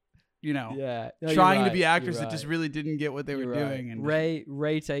like, you know, no, trying to be actors that just really didn't get what they were doing. And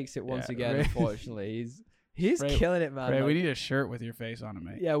Ray takes it once again. Ray. Unfortunately, he's killing it, man. Ray, we need a shirt with your face on it,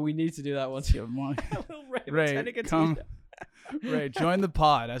 mate. Yeah, we need to do that once. Ray, come. Ray, join the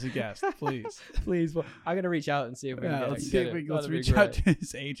pod as a guest, please. Please. Well, I'm gonna reach out and see if we can let's reach out to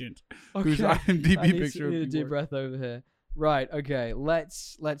his agent, whose IMDb picture. I need a deep breath over here. Right, okay,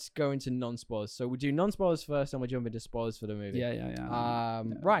 let's go into non-spoilers. So we do non-spoilers first, and we jump into spoilers for the movie. Yeah.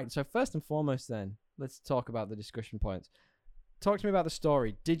 Right, so first and foremost then, let's talk about the discussion points. Talk to me about the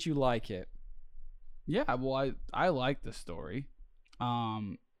story. Did you like it? Yeah, well, I like the story.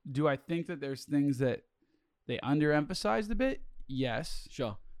 Do I think that there's things that they underemphasized a bit? Yes.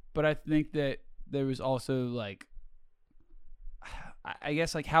 Sure. But I think that there was also, like, I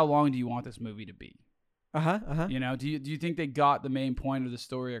guess, like, how long do you want this movie to be? You know, do you think they got the main point of the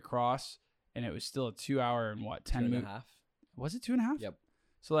story across, and it was still a 2 hour and 10 minutes? 2.5. Was it 2.5? Yep.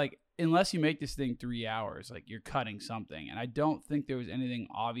 So like, unless you make this thing 3 hours, like you're cutting something, and I don't think there was anything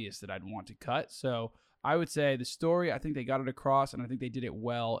obvious that I'd want to cut. So I would say the story, I think they got it across, and I think they did it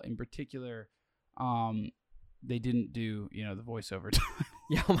well. In particular, they didn't do the voiceover time.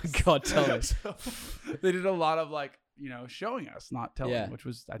 Yeah. Oh my God, tell us. They did a lot of like showing us, not telling, which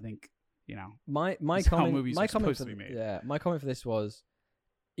was I think. My comment for this was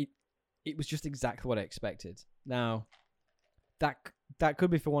it was just exactly what I expected. Now that could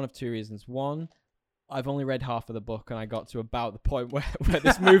be for one of two reasons. One, I've only read half of the book and I got to about the point where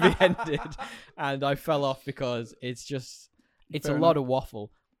this movie ended and I fell off because it's a lot of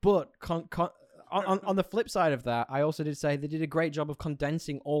waffle. But on the flip side of that, I also did say they did a great job of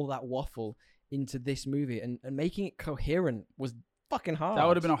condensing all that waffle into this movie and making it coherent was fucking hard. That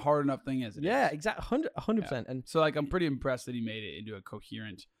would have been a hard enough thing as it is. Yeah, exactly. 100%. And so like I'm pretty impressed that he made it into a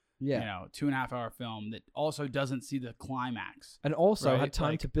coherent 2.5 hour film that also doesn't see the climax. And also had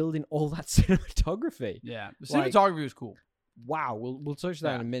time to build in all that cinematography. Yeah. The cinematography was cool. Wow. We'll touch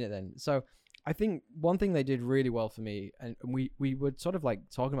that in a minute then. So I think one thing they did really well for me, and we were sort of like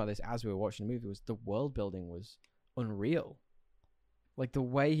talking about this as we were watching the movie, was the world building was unreal. Like the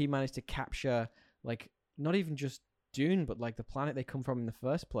way he managed to capture like not even just Dune, but like the planet they come from in the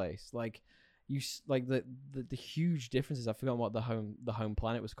first place, like the huge differences. I've forgotten what the home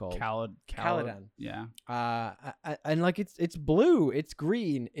planet was called. Caladan. Yeah. And like it's blue, it's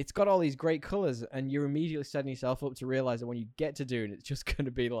green, it's got all these great colors, and you're immediately setting yourself up to realize that when you get to Dune, it's just going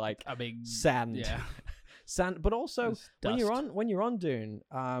to be like a big sand. Yeah. sand, but also when you're on Dune,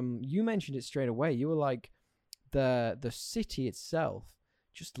 you mentioned it straight away. You were like, the city itself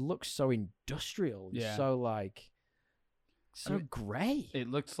just looks so industrial, so like gray. It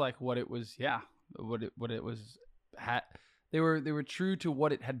looks like what it was, what it was. They were true to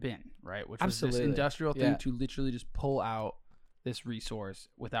what it had been, right? Which was this industrial thing to literally just pull out this resource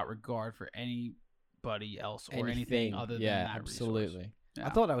without regard for anybody else or anything other than that absolutely. resource. Yeah. I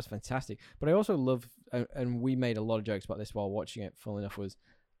thought that was fantastic. But I also love, and we made a lot of jokes about this while watching it, funnily enough, was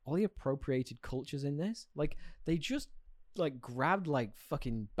all the appropriated cultures in this. Like, they just like grabbed like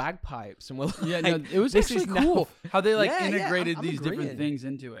fucking bagpipes and were like, it was actually cool how they like integrated these agreeing. different things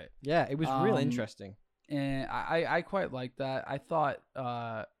into it. Yeah, it was real interesting. And I quite liked that. I thought,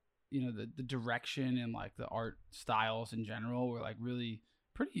 the direction and like the art styles in general were like really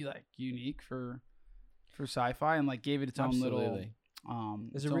pretty like unique for sci-fi, and like gave it its own little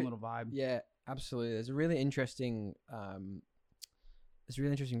little vibe. Yeah, absolutely. There's a really interesting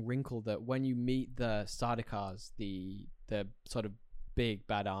wrinkle that when you meet the Sardaukars, the sort of big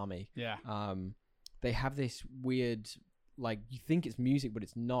bad army, they have this weird, like, you think it's music but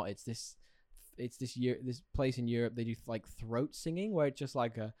it's not. It's this place in Europe they do like throat singing, where it's just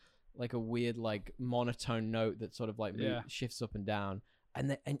like a weird like monotone note that sort of like shifts up and down.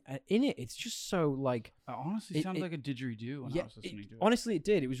 And in it, it's just so like. It honestly sounds like a didgeridoo when I was listening to it. Honestly, it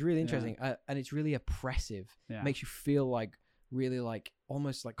did. It was really interesting, and it's really oppressive. It makes you feel like really like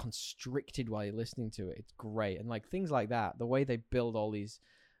almost like constricted while you're listening to it. It's great, and like things like that. The way they build all these,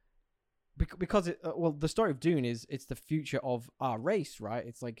 because the story of Dune is it's the future of our race, right?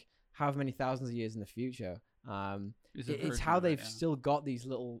 It's like however many thousands of years in the future. It's how they've still got these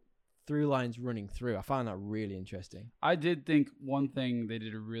little through lines running through. I found that really interesting. I did think one thing they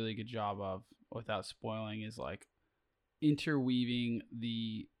did a really good job of, without spoiling, is like interweaving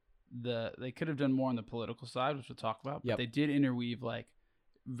they could have done more on the political side, which we'll talk about, but they did interweave like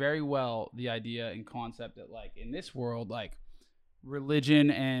very well the idea and concept that like in this world, like religion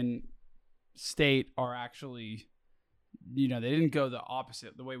and state are actually, they didn't go the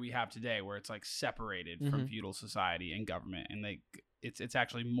opposite the way we have today, where it's like separated from feudal society and government, and it's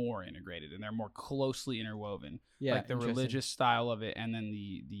actually more integrated and they're more closely interwoven. Like the religious style of it and then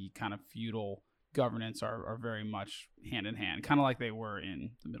the kind of feudal governance are very much hand in hand, kind of like they were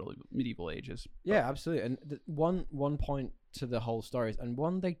in the medieval ages. Yeah, absolutely. And one point to the whole story is, and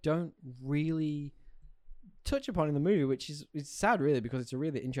one they don't really touch upon in the movie, which is it's sad really, because it's a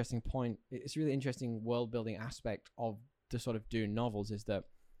really interesting point. It's a really interesting world building aspect of the sort of Dune novels, is that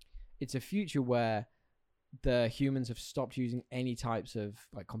it's a future where the humans have stopped using any types of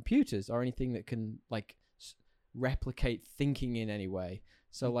like computers or anything that can like replicate thinking in any way.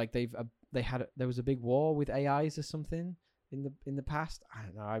 So like there was a big war with AIs or something in the past. I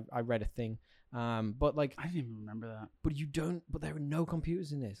don't know. I read a thing. But like I didn't even remember that. But there are no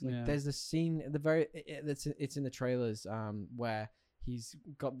computers in this. Like there's the scene at the very it's in the trailers where he's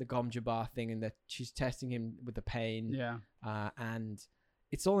got the Gom Jabbar thing and that she's testing him with the pain. Yeah. And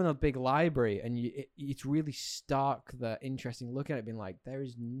it's all in a big library, and it's really stark, the interesting look at it, being like, there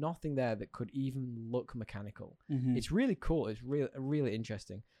is nothing there that could even look mechanical. It's really cool. It's really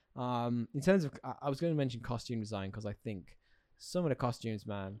interesting. In terms of, I was going to mention costume design, because I think some of the costumes,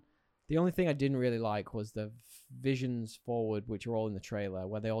 man, the only thing I didn't really like was the visions forward, which are all in the trailer,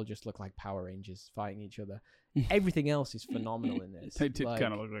 where they all just look like Power Rangers fighting each other. Everything else is phenomenal in this. They did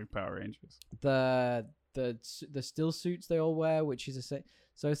kind of look like Power Rangers. The still suits they all wear, which is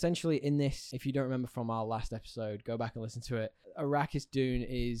so essentially in this, if you don't remember from our last episode, go back and listen to it. Arrakis Dune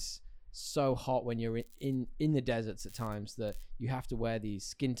is so hot when you're in the deserts at times that you have to wear these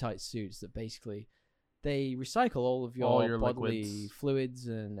skin tight suits that basically they recycle all of your bodily liquids, fluids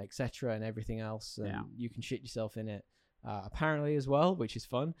and etc. and everything else, and you can shit yourself in it apparently as well, which is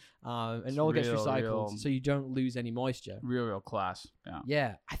fun, and it all gets recycled so you don't lose any moisture. Real class.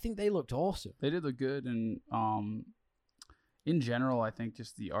 Yeah, I think they looked awesome. They did look good, and in general, I think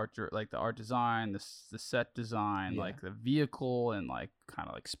just the art design, the set design, like the vehicle and like kind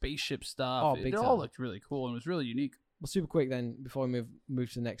of like spaceship stuff, it all looked really cool and was really unique. Well, super quick then, before we move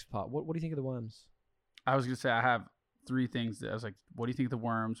to the next part, what do you think of the worms? I was gonna say I have three things that I was like, what do you think of the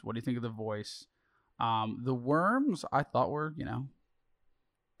worms? What do you think of the voice? The worms I thought were,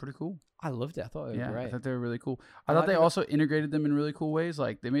 pretty cool. I loved it. I thought it was great. I thought they were really cool. I thought they also integrated them in really cool ways.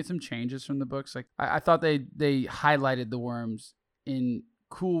 Like they made some changes from the books. Like I thought they highlighted the worms in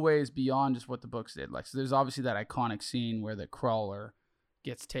cool ways beyond just what the books did. Like, so there's obviously that iconic scene where the crawler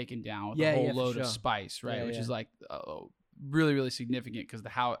gets taken down with a whole load of spice, right? Which is like really, really significant, because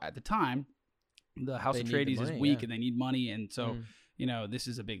at the time, the House Atreides is weak and they need money, and so this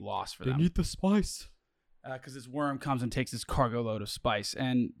is a big loss for them. They need the spice. because this worm comes and takes this cargo load of spice,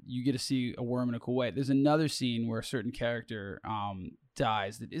 and you get to see a worm in a cool way. There's another scene where a certain character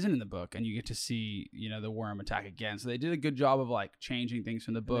dies that isn't in the book, and you get to see the worm attack again. So they did a good job of like changing things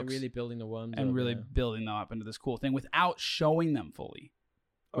from the books, and really building the worms and up, really building them up into this cool thing without showing them fully.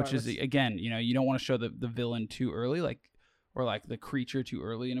 Which is again, you don't want to show the villain too early, or the creature too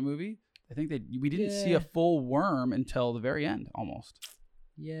early in a movie. I think that we didn't see a full worm until the very end, almost.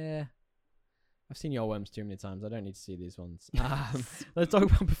 Yeah. I've seen your worms too many times. I don't need to see these ones. Let's talk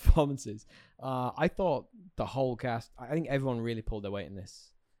about performances. I thought the whole cast, I think everyone really pulled their weight in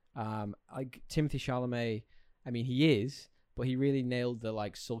this. Like Timothée Chalamet, I mean, he is, but he really nailed the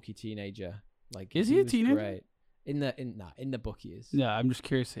like sulky teenager. Like, is he a teenager? Great. In the book he is. Yeah, I'm just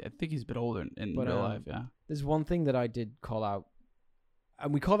curious. I think he's a bit older in real life. Yeah. There's one thing that I did call out,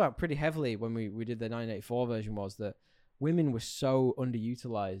 and we called out pretty heavily when we did the 1984 version, was that women were so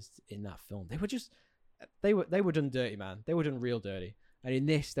underutilized in that film. They were just, they were done dirty, man. They were done real dirty. And in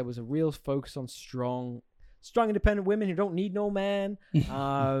this, there was a real focus on strong independent women who don't need no man.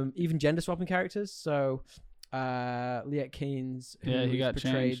 Even gender swapping characters. So, Liette Keynes, who was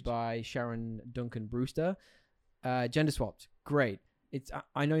portrayed by Sharon Duncan Brewster, gender swapped. Great.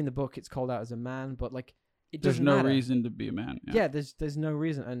 I know in the book it's called out as a man, but like, there's no reason to be a man. Yeah, there's no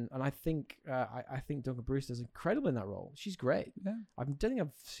reason, and I think Duncan Brewster's incredible in that role. She's great. Yeah, I don't think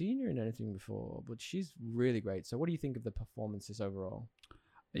I've seen her in anything before, but she's really great. So, what do you think of the performances overall?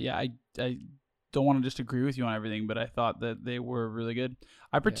 Yeah, I don't want to just agree with you on everything, but I thought that they were really good.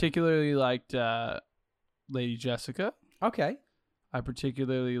 I particularly liked Lady Jessica. Okay. I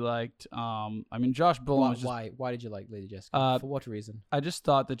particularly liked. Josh Brolin was just, why did you like Lady Jessica? For what reason? I just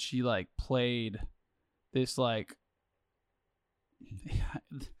thought that she played this I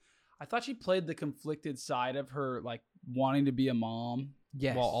thought she played the conflicted side of her wanting to be a mom,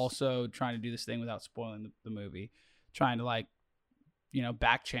 yes, while also trying to do this thing without spoiling the movie, trying to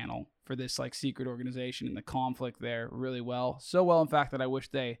back channel for this secret organization and the conflict there really well. So well, in fact, that I wish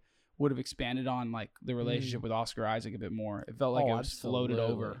they would have expanded on the relationship with Oscar Isaac a bit more. It felt like it was floated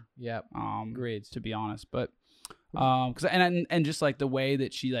over. Yeah, agreed. To be honest, but. Cause and just the way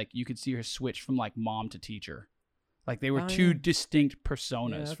that she you could see her switch from mom to teacher, they were two distinct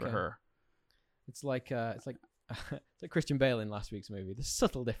personas for her. It's like Christian Bale in last week's movie. The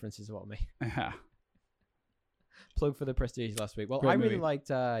subtle differences is what I mean. Yeah. Plug for The Prestige last week. Well, I really liked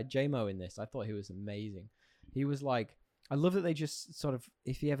J-Mo in this. I thought he was amazing. He was I love that they just sort of,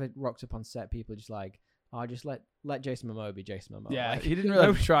 if he ever rocked up on set, people just just let Jason Momoa be Jason Momoa. Yeah, he didn't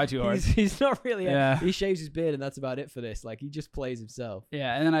really try too hard. He's not really. Yeah. He shaves his beard and that's about it for this. He just plays himself.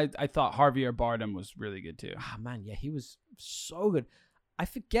 Yeah, and then I thought Javier Bardem was really good too. Ah, man, yeah, he was so good. I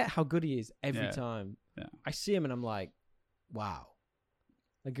forget how good he is every time. Yeah. I see him and I'm like, wow.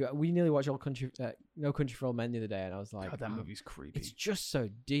 We nearly watched No Country for Old Men the other day, and I was like, God, that movie's creepy. It's just so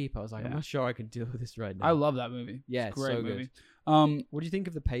deep. I was like, I'm not sure I can deal with this right now. I love that movie. Yeah, it's great so movie. Good. What do you think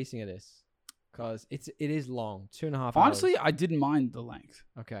of the pacing of this? Because it is long, 2.5 hours. Honestly, I didn't mind the length.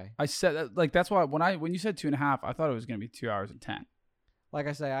 Okay. I said that, that's why when you said 2.5, I thought it was gonna be 2 hours and 10. Like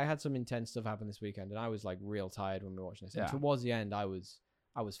I say, I had some intense stuff happen this weekend, and I was real tired when we were watching this. Yeah. And towards the end, I was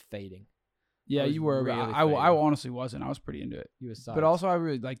fading. Yeah, you were. Really I honestly wasn't. I was pretty into it. You were psyched. But also, I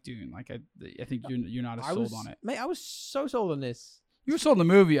really like Dune. I think you're not as sold on it. Mate, I was so sold on this. You were sold on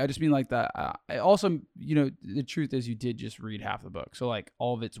the movie. I just mean that. I also, the truth is you did just read half the book. So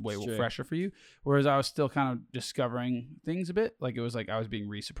all of it's way fresher for you. Whereas I was still kind of discovering things a bit. It was I was being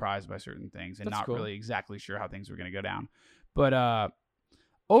re-surprised by certain things and not really exactly sure how things were going to go down. But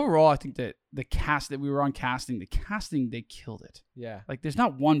overall, I think that the cast that we were on casting, they killed it. Yeah. There's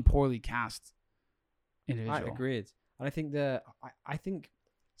not one poorly cast individual. I agreed. And I think I think,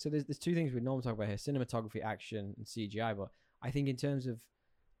 so there's two things we normally talk about here: cinematography, action, and CGI. But I think in terms of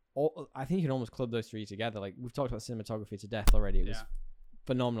I think you can almost club those three together. We've talked about cinematography to death already. It was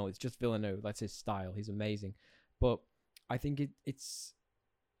phenomenal. It's just Villeneuve. That's his style. He's amazing. But I think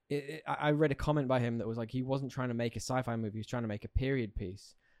I read a comment by him that was he wasn't trying to make a sci-fi movie. He was trying to make a period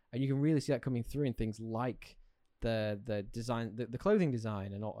piece. And you can really see that coming through in things like the design, the clothing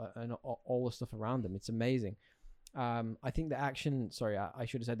design, and all the stuff around them. It's amazing. I think the action. Sorry, I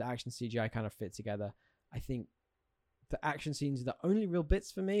should have said the action CGI kind of fit together. I think the action scenes are the only real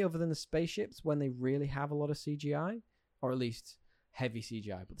bits for me, other than the spaceships, when they really have a lot of CGI, or at least heavy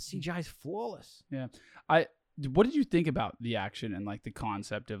CGI. But the CGI is flawless. Yeah. What did you think about the action and the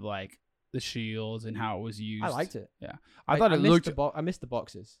concept of the shields and how it was used? I liked it. Yeah, I thought it looked. I missed the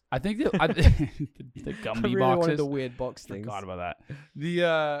boxes. I think that the Gumby I really boxes. wanted the weird box things. Forgot about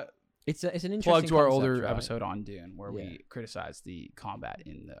that. It's an interesting plug to our concept, older right? episode on Dune where we criticized the combat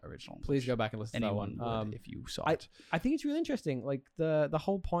in the original. Please go back and listen to that one. Would if you saw it. I think it's really interesting. Like the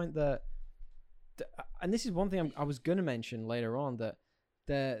whole point that, and this is one thing I was going to mention later on, that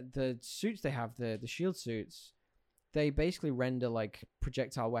the suits they have, the shield suits, they basically render like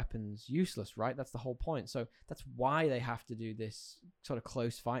projectile weapons useless, right? That's the whole point. So that's why they have to do this sort of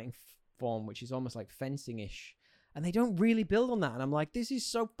close fighting form, which is almost like fencing-ish. And they don't really build on that. And I'm like, this is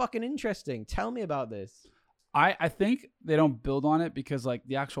so fucking interesting. Tell me about this. I think they don't build on it because like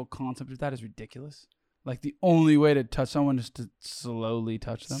the actual concept of that is ridiculous. Like the only way to touch someone is to slowly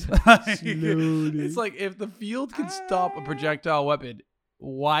touch them. Slowly. It's like if the field can stop a projectile weapon,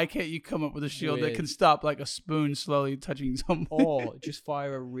 why can't you come up with a shield that can stop like a spoon slowly touching someone? Or just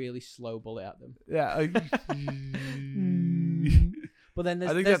fire a really slow bullet at them. Yeah. But then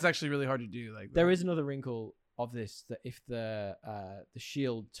I think that's actually really hard to do. Like there is another wrinkle of this, that if the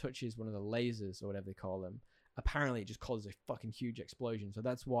shield touches one of the lasers or whatever they call them, apparently it just causes a fucking huge explosion. So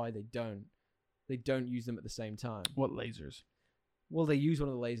that's why they don't use them at the same time. What lasers? Well, they use one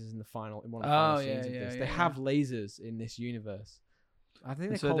of the lasers in one of the final scenes of this. They have lasers in this universe. I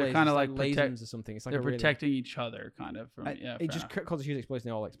think they're kind of like lasers or something. It's like they're protecting each other, kind of. From it just causes a huge explosion.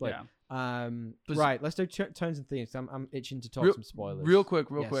 They all explode. Yeah. Right. Let's do tones and themes. I'm itching to talk some spoilers. Real quick.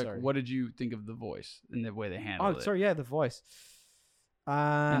 Sorry. What did you think of the voice and the way they handled it? Oh, sorry. Yeah, the voice.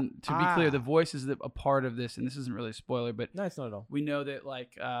 And to be clear, the voice is a part of this, and this isn't really a spoiler, but no, it's not at all. We know that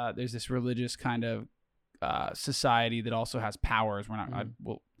like there's this religious kind of society that also has powers. We're not.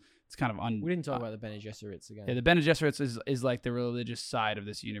 It's kind of we didn't talk about the Bene Gesserits again. Yeah, the Bene Gesserits is like the religious side of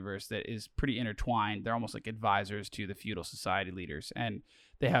this universe that is pretty intertwined. They're almost like advisors to the feudal society leaders, and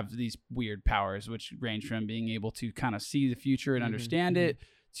they have these weird powers which range from being able to kind of see the future and understand it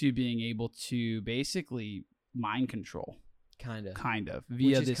to being able to basically mind control. Kind of via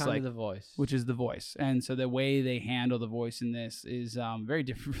which is this kind like of the voice, which is the voice. And so the way they handle the voice in this is very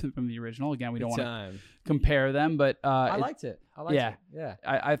different from the original. Again, we don't want to compare them, but I liked it. Yeah.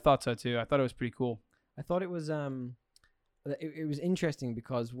 I thought so too. I thought it was pretty cool. I thought it was it was interesting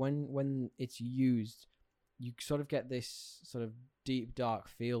because when it's used, you sort of get this sort of deep dark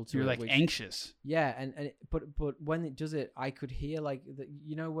feel to it. You're like anxious. Yeah, but when it does it, I could hear like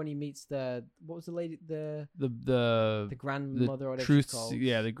when he meets what was the lady, the grandmother or whatever she's called.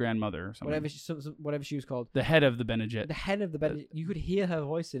 Yeah, the grandmother or something. Whatever she was called. The head of the Bene Gesserit. The head of the Bene. You could hear her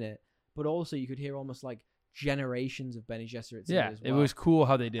voice in it, but also you could hear almost like generations of Bene Gesserits. Yeah, as well. It was cool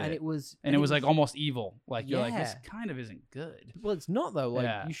how they did and it. It was like almost evil. Like you're like, this kind of isn't good. Well, it's not though.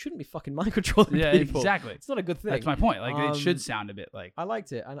 Like you shouldn't be fucking mind controlling people. Exactly. It's not a good thing. That's my point. Like it should sound a bit like. I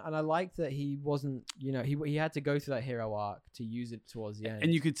liked it, and I liked that he wasn't. He had to go through that hero arc to use it towards the end.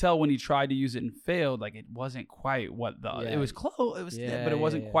 And you could tell when he tried to use it and failed. Like it wasn't quite what it was close. It was, but it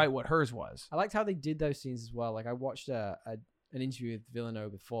wasn't quite what hers was. I liked how they did those scenes as well. Like I watched an interview with Villeneuve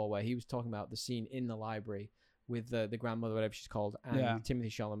before where he was talking about the scene in the library with the grandmother, whatever she's called, and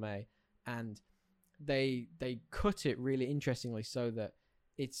Timothée Chalamet, and they cut it really interestingly so that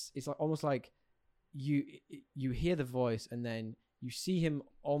it's like almost like you hear the voice and then you see him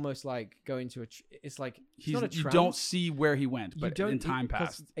almost like going to it's like he's not a trance. You don't see where he went, but in time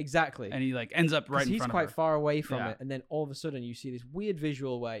passed. Exactly. And he like ends up right in front of her. He's quite far away from it, and then all of a sudden you see this weird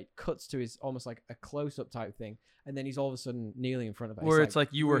visual where it cuts to his almost like a close-up type thing, and then he's all of a sudden kneeling in front of her. Where it's like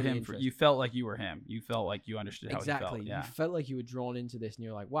you were him. You felt like you were him. You felt like you understood how he felt. Exactly. You felt like you were drawn into this, and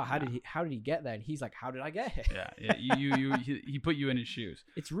you're like, wow, how did he get there? And he's like, how did I get here? Yeah. He put you in his shoes.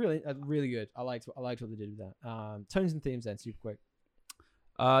 It's really good. I liked what they did with that. Tones and themes then, super quick.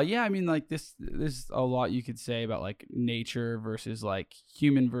 I mean, like there's a lot you could say about like nature versus like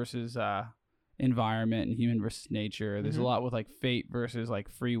human versus environment and human versus nature. There's a lot with like fate versus like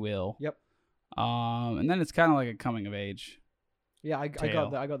free will. Yep. And then it's kind of like a coming of age. Yeah, I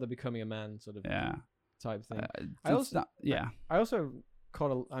got the becoming a man sort of type thing. I also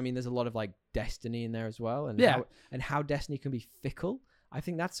caught there's a lot of like destiny in there as well, and how destiny can be fickle. I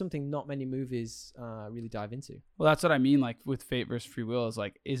think that's something not many movies really dive into. Well, that's what I mean. Like with fate versus free will is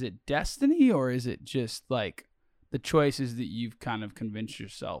like, is it destiny or is it just like the choices that you've kind of convinced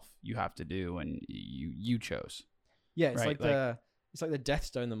yourself you have to do and you chose? Yeah, it's like the Death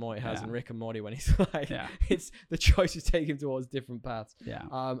Stone that Morty has in Rick and Morty when he's like, it's the choices take him towards different paths. Yeah.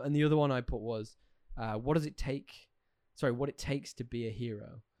 And the other one I put was, what it takes to be a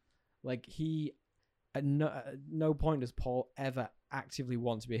hero. Like at no point does Paul ever actively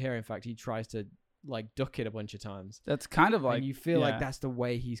want to be a hero. In fact, he tries to like duck it a bunch of times. That's kind of like, and you feel like that's the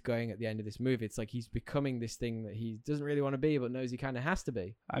way he's going at the end of this movie. It's like he's becoming this thing that he doesn't really want to be, but knows he kind of has to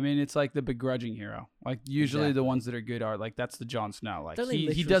be. I mean, it's like the begrudging hero. Like usually the ones that are good are like, that's the Jon Snow. Like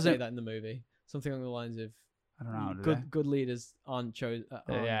he doesn't say that in the movie. Something along the lines of, I don't know. Good leaders aren't chosen.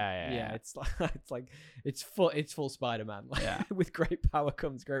 Yeah. It's like it's full Spider-Man. Like, with great power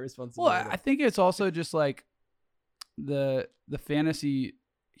comes great responsibility. Well, I think it's also just like the fantasy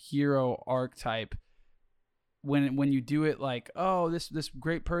hero archetype. When you do it like, oh, this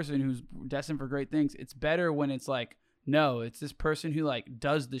great person who's destined for great things, it's better when it's like, no, it's this person who like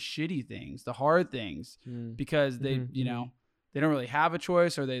does the shitty things, the hard things, because they they don't really have a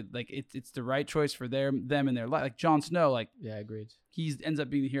choice, or they like it's the right choice for them in their life. Like Jon Snow, like agreed. He ends up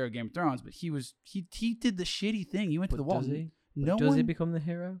being the hero of Game of Thrones, but he did the shitty thing. He went to the wall. Does he? Does he become the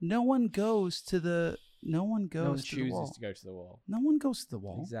hero? No one goes to the. No one goes. No one to the wall. chooses to go to the wall. No one goes to the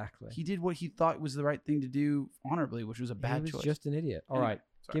wall. Exactly. He did what he thought was the right thing to do honorably, which was a bad choice. He was just an idiot. All right.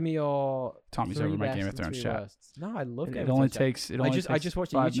 Give me your Tommy's over my Game of Thrones chat. No, I love Game of Thrones. I just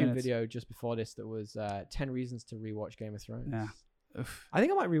watched a YouTube video just before this that was 10 reasons to rewatch Game of Thrones. Yeah. Oof. I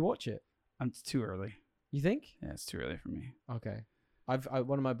think I might rewatch it. It's too early. You think? Yeah, it's too early for me. Okay.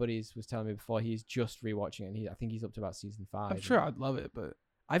 One of my buddies was telling me before he's just rewatching it, and I think he's up to about season 5. I'm sure I'd love it, but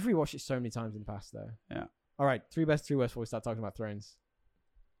I've rewatched it so many times in the past though. Yeah. All right, 3 best, 3 worst before we start talking about Thrones.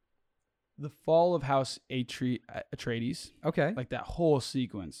 The fall of House Atreides. Okay. Like that whole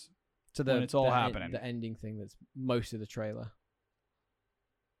sequence. So when it's all happening. The ending thing that's most of the trailer.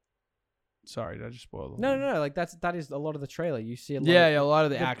 Sorry, did I just spoil the No. Like that is a lot of the trailer. You see a lot. A lot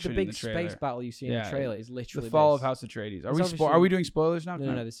of the action. The big in the trailer. space battle you see in the trailer is literally the fall of House Atreides. Are we doing spoilers now?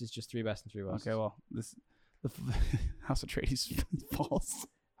 No. This is just 3 best and 3 worst. Okay, well, the House Atreides falls.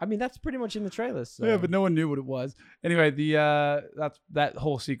 I mean, that's pretty much in the trailers. So. Yeah, but no one knew what it was. Anyway, that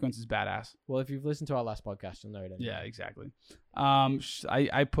whole sequence is badass. Well, if you've listened to our last podcast, you'll know it. Anyway. Yeah, exactly.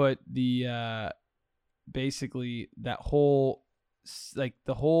 I put the basically that whole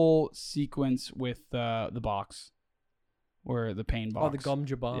the whole sequence with the box, or the pain box. Oh, the Gom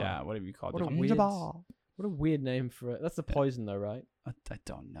Jabbar. Yeah, whatever you call it. What a weird name for it. That's the poison, though, right? I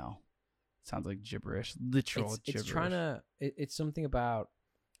don't know. It sounds like gibberish. Literal gibberish. It's trying to. It's something about.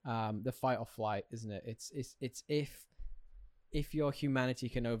 The fight or flight, isn't it? It's if your humanity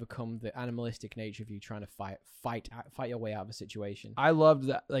can overcome the animalistic nature of you trying to fight your way out of a situation. I loved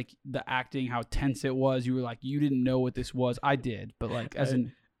that, like the acting, how tense it was. You were like, you didn't know what this was. I did, but like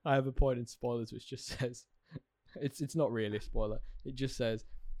I have a point in spoilers which just says, it's not really a spoiler. It just says,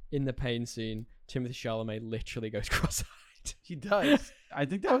 in the pain scene, Timothée Chalamet literally goes cross-eyed. He does. I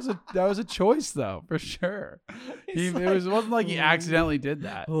think that was a choice though, for sure. It wasn't like he accidentally did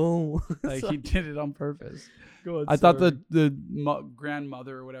that. Oh, like he did it on purpose. God, I thought the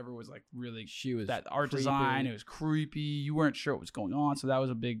grandmother or whatever was like really. She was that art creepy. design. It was creepy. You weren't sure what was going on, so that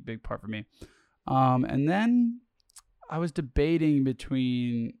was a big part for me. And then I was debating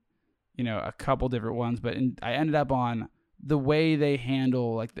between, a couple different ones, but I ended up on the way they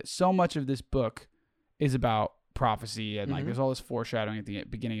handle like that. So much of this book is about prophecy, and like there's all this foreshadowing at the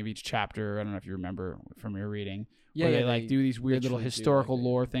beginning of each chapter. I don't know if you remember from your reading, where they like do these weird little historical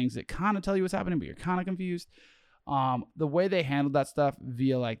lore things that kind of tell you what's happening, but you're kind of confused. The way they handled that stuff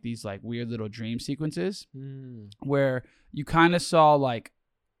via like these like weird little dream sequences, where you kind of saw like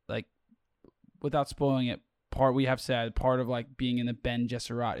without spoiling it, part of like being in the Ben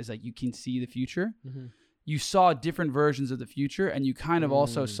Gesserit is like you can see the future. You saw different versions of the future, and you kind of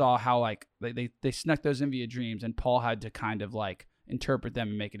also saw how like they snuck those in via dreams, and Paul had to kind of like interpret them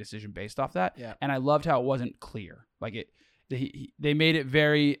and make a decision based off that. Yeah. And I loved how it wasn't clear. Like they made it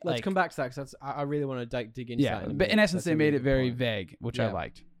very. Let's come back to that, because I really want to dig into that. But in essence, they made it very vague, which I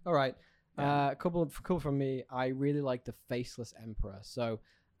liked. All right. A couple from me. I really like the Faceless Emperor. So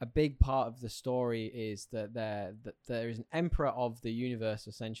a big part of the story is that there is an emperor of the universe,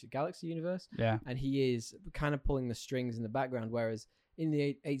 essentially Galaxy universe. Yeah. And he is kind of pulling the strings in the background, whereas in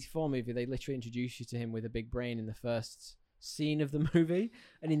the 84 movie, they literally introduce you to him with a big brain in the first scene of the movie.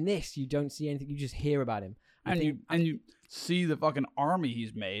 And in this, you don't see anything. You just hear about him. And you see the fucking army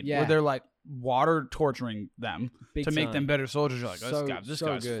he's made, where they're like water torturing them to make them better soldiers. You're like, this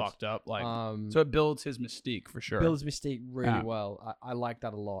guy's fucked up. Like, so it builds his mystique for sure. Builds mystique really well. I like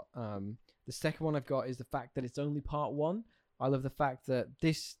that a lot. The second one I've got is the fact that it's only part 1. I love the fact that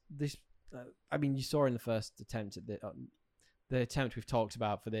this I mean, you saw in the first attempt at the attempt we've talked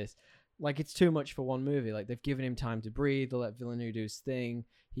about for this, like it's too much for one movie. Like they've given him time to breathe. They let Villeneuve do his thing.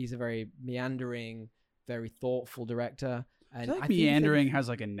 He's a very meandering, very thoughtful director. And I feel like meandering has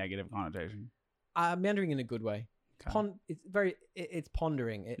like a negative connotation. Meandering in a good way. it's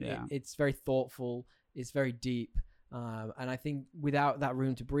pondering. It's very thoughtful. It's very deep. And I think without that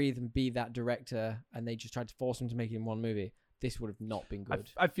room to breathe and be that director, and they just tried to force him to make it in one movie, this would have not been good.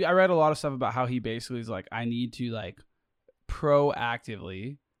 I read a lot of stuff about how he basically is like, I need to like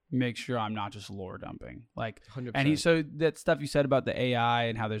proactively make sure I'm not just lore dumping. Like, 100%. and so that stuff you said about the AI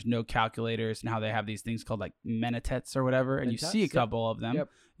and how there's no calculators and how they have these things called like mentats or whatever, and you see a couple of them. Yep.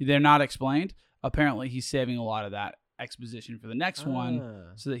 They're not explained. Apparently, he's saving a lot of that exposition for the next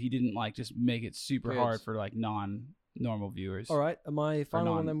one, so that he didn't like just make it super hard for like non-normal viewers. All right, my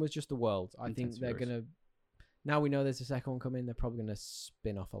final one then was just the world. I think they're gonna. Now we know there's a second one coming. They're probably gonna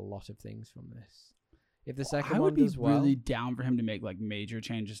spin off a lot of things from this. If the second one does well, I would be really down for him to make like major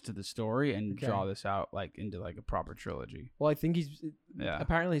changes to the story and draw this out like into like a proper trilogy. Well, I think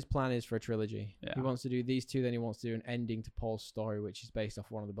apparently his plan is for a trilogy. Yeah. He wants to do these two, then he wants to do an ending to Paul's story, which is based off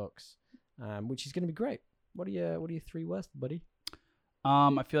one of the books, which is going to be great. What are your 3 worst, buddy?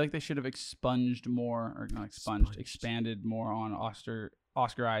 I feel like they should have expanded more on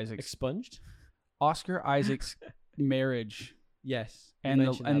Oscar Isaac's expunged Oscar Isaac's marriage. Yes. And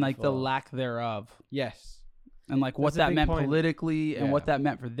the lack thereof. Yes. And like what that meant politically and what that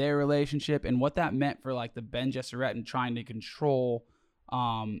meant for their relationship and what that meant for like the Ben Gesserit and trying to control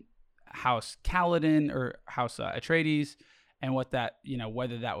House Kaladin or House Atreides, and what that,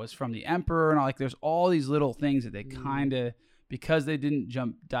 whether that was from the Emperor and all, like there's all these little things that they kind of, because they didn't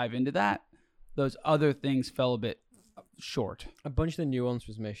dive into that, those other things fell a bit short. A bunch of the nuance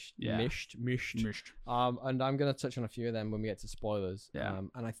was mished. And I'm going to touch on a few of them when we get to spoilers.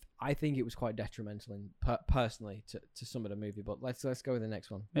 And I think it was quite detrimental personally to some of the movie, but let's go with the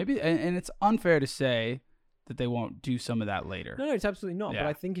next one. Maybe, and it's unfair to say that they won't do some of that later. No, it's absolutely not. But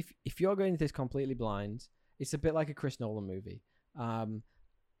I think if you're going into this completely blind, it's a bit like a Chris Nolan movie.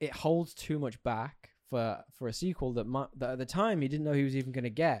 It holds too much back for a sequel that at the time he didn't know he was even going to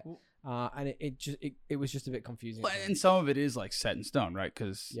get. And it was just a bit confusing. And some of it is like set in stone, right?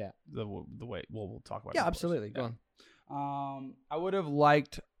 Because the way we'll talk about it. Yeah, absolutely. Go on. I would have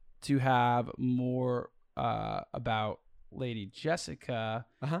liked to have more about Lady Jessica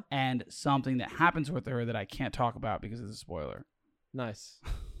and something that happens with her that I can't talk about because it's a spoiler. Nice.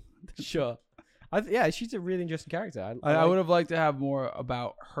 Sure. She's a really interesting character. I would have liked to have more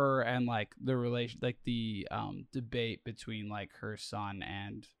about her and like the relation, like the debate between like her son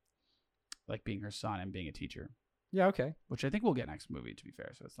and like being her son and being a teacher. Yeah, okay. Which I think we'll get next movie, to be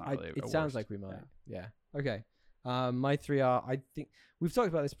fair. So it's not really. It sounds like we might. Yeah. Okay. My 3 are. I think we've talked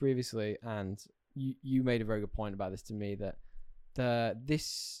about this previously, and you made a very good point about this to me, that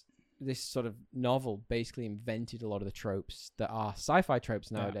this sort of novel basically invented a lot of the tropes that are sci-fi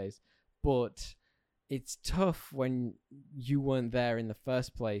tropes nowadays, but it's tough when you weren't there in the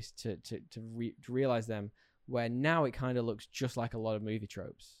first place to realize them. Where now it kind of looks just like a lot of movie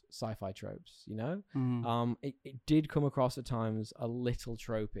tropes, sci-fi tropes, It did come across at times a little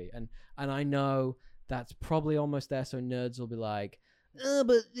tropey, and I know that's probably almost there, so nerds will be like, oh,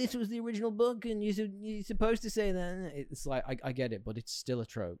 but this was the original book, and you're supposed to say that. It's like, I get it, but it's still a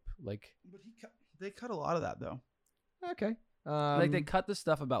trope. Like, but they cut a lot of that though. Okay, like they cut the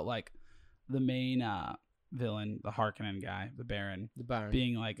stuff about like the main villain, the Harkonnen guy, the Baron,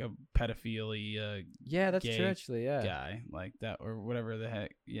 being like a pedophile that's true actually, guy like that or whatever the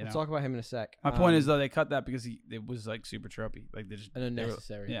heck, We'll talk about him in a sec. My point is though, they cut that because it was like super tropey, like they just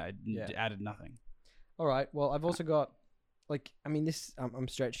unnecessary. It added nothing. All right, well I've also got like, I mean this, I'm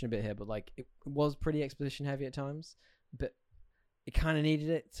stretching a bit here, but like it was pretty exposition heavy at times, but it kind of needed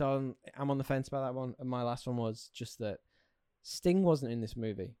it, so I'm on the fence about that one. And my last one was just that Sting wasn't in this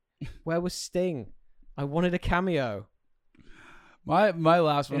movie. Where was Sting? I wanted a cameo. My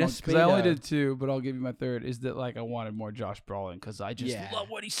last one, because I only did 2, but I'll give you my third, is that like I wanted more Josh Brolin because I just love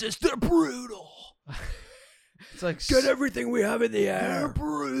what he says. They're brutal. It's like, get everything we have in the air. They're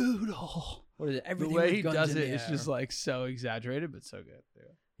brutal. What is it? Everything the way he does it is just like so exaggerated, but so good.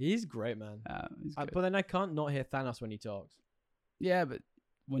 Yeah. He's great, man. He's good. But then I can't not hear Thanos when he talks. Yeah, but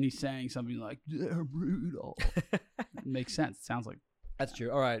when he's saying something like they're brutal, it makes sense. It sounds like that's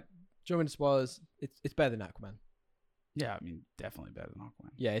true. All right. Jumping to spoilers, it's better than Aquaman. Yeah, I mean, definitely better than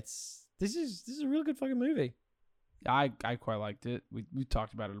Aquaman. Yeah, this is a real good fucking movie. I quite liked it. We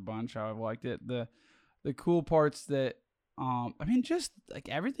talked about it a bunch. How I liked it. The cool parts that I mean, just like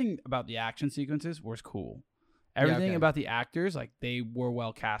everything about the action sequences was cool. Everything about the actors, like they were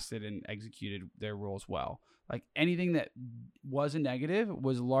well casted and executed their roles well. Like anything that was a negative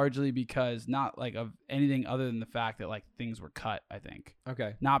was largely because not like of anything other than the fact that like things were cut, I think.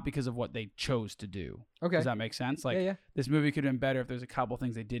 Okay. Not because of what they chose to do. Okay. Does that make sense? Like this movie could have been better if there's a couple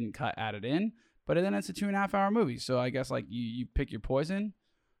things they didn't cut, added in. But then it's a 2.5 hour movie. So I guess like you pick your poison.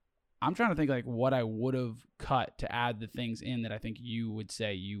 I'm trying to think like what I would have cut to add the things in that I think you would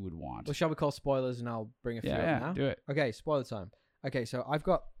say you would want. Well, shall we call spoilers and I'll bring a few up now? Do it. Okay, spoiler time. Okay, so I've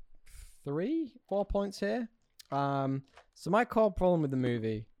got 4 points here. So my core problem with the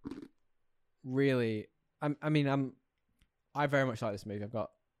movie, really, I very much like this movie. I've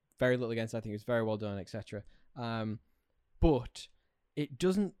got very little against it. I think it's very well done, etc. But it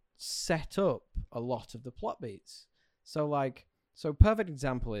doesn't set up a lot of the plot beats. So perfect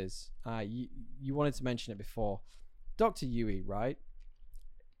example is, you wanted to mention it before, Dr. Yui, right?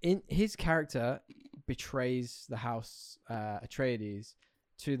 In his character betrays the house Atreides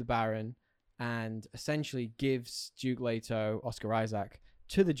to the Baron and essentially gives Duke Leto, Oscar Isaac,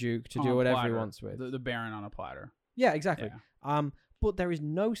 to the Duke to do whatever he wants with. The Baron on a platter. Yeah, exactly. Yeah. But there is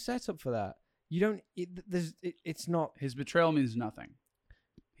no setup for that. You don't. It's not. His betrayal means nothing.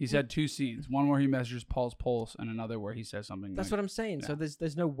 He's had 2 scenes, one where he measures Paul's pulse, and another where he says something. That's what I'm saying. Yeah. So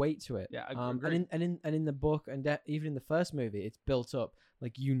there's no weight to it. Yeah, I agree. And in the book and even in the first movie, it's built up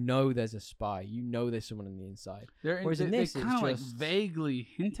like there's a spy, there's someone on the inside. Whereas in this, they kind of like vaguely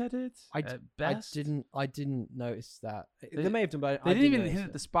hint at it. At best. I didn't notice that. They may have done, but they didn't even hint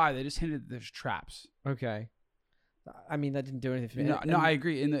at the spy. They just hinted that there's traps. Okay. I mean, that didn't do anything for me. No, I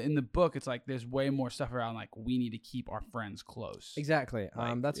agree. In the book, it's like there's way more stuff around like we need to keep our friends close. Exactly.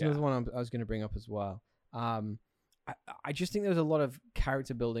 That's another one I was going to bring up as well. I just think there was a lot of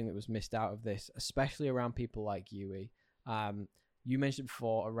character building that was missed out of this, especially around people like Yui. You mentioned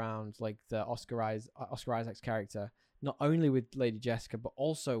before around like the Oscar Isaac's character, not only with Lady Jessica but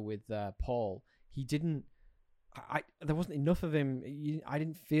also with Paul. He didn't. There wasn't enough of him. I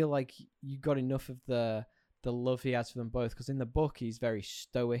didn't feel like you got enough of the love he has for them both, because in the book he's very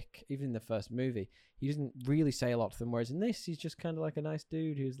stoic. Even in the first movie he doesn't really say a lot to them, whereas in this he's just kind of like a nice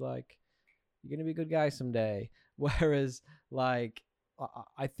dude who's like, you're gonna be a good guy someday. Whereas like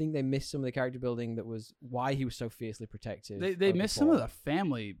I think they missed some of the character building that was why he was so fiercely protective. They missed some of the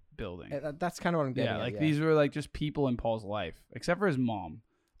family building. That's kind of what I'm getting at. These were like just people in Paul's life except for his mom,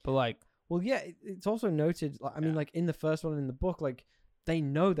 but like, well, yeah, it's also noted, I mean, like in the first one in the book, like they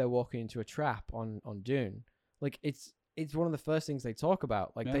know they're walking into a trap on Dune. Like it's one of the first things they talk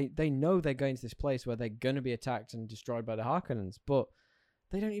about. Like they know they're going to this place where they're going to be attacked and destroyed by the Harkonnens, but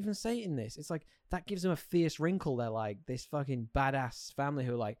they don't even say it in this. It's like that gives them a fierce wrinkle. They're like this fucking badass family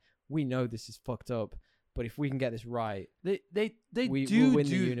who are like, we know this is fucked up, but if we can get this right, we'll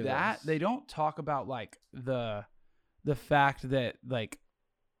do that. They don't talk about like the fact that like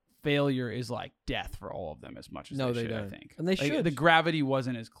failure is like death for all of them as much as they should, I think. And they should. The gravity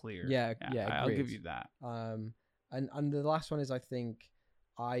wasn't as clear. Yeah, I'll give you that. And the last one is, I think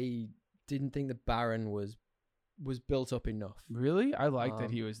I didn't think the Baron was built up enough. Really? I like that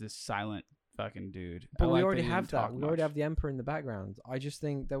he was this silent fucking dude. But we already have that. We already have the Emperor in the background. I just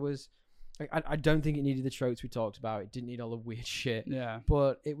think there was... I don't think it needed the tropes we talked about. It didn't need all the weird shit. Yeah.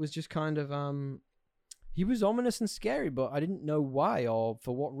 But it was just kind of... he was ominous and scary, but I didn't know why or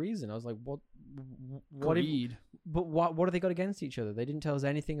for what reason. I was like, what Greed. But what have they got against each other? They didn't tell us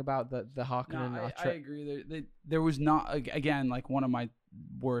anything about the Harkonnen. No, I agree. There was not, again, like one of my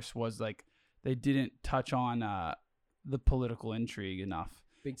worst was like they didn't touch on the political intrigue enough.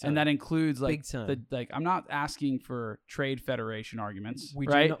 Big time. And that includes like Big time. I'm not asking for Trade Federation arguments. We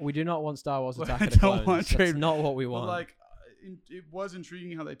do not want Star Wars Attack of the Clones. That's not what we want. But like it was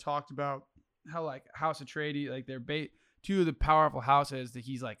intriguing how they talked about how like House Atreides, like they're two of the powerful houses, that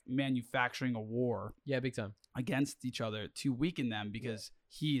he's like manufacturing a war. Yeah, big time. Against each other to weaken them because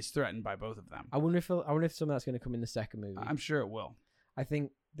he is threatened by both of them. I wonder if some of that's going to come in the second movie. I'm sure it will. I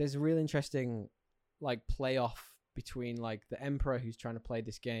think there's a really interesting like playoff between like the Emperor who's trying to play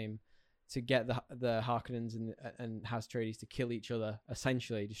this game to get the Harkonnens and House Atreides to kill each other,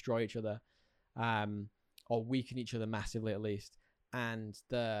 essentially destroy each other, or weaken each other massively at least. And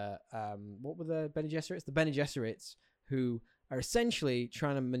the what were the Bene Gesserits? The Bene Gesserits, who are essentially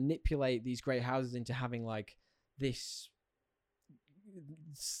trying to manipulate these great houses into having like this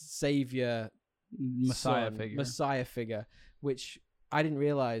savior Messiah figure, which I didn't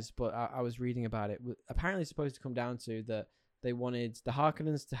realize, but I was reading about it. Apparently, it's supposed to come down to that they wanted the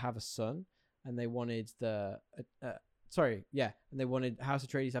Harkonnens to have a son, and they wanted and they wanted House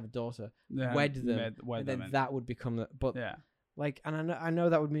Atreides to have a daughter, wed them, and then that would become the. But yeah. Like, and I know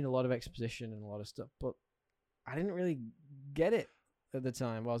that would mean a lot of exposition and a lot of stuff, but I didn't really get it at the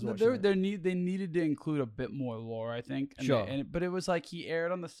time while I was watching they needed to include a bit more lore, I think. Sure. But it was like he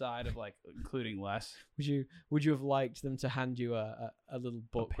erred on the side of like including less. Would you have liked them to hand you a little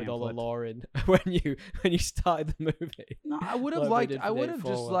book with all the lore in when you started the movie? No, I would have liked. I would have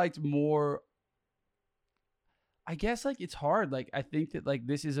just liked more I guess like it's hard. Like I think that like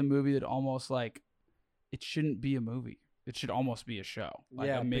this is a movie that almost like it shouldn't be a movie. It should almost be a show,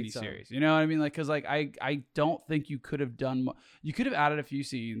 like a mini series. You know what I mean? Like because like I don't think you could have done. You could have added a few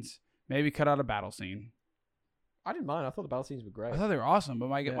scenes, maybe cut out a battle scene. I didn't mind. I thought the battle scenes were great. I thought they were awesome, but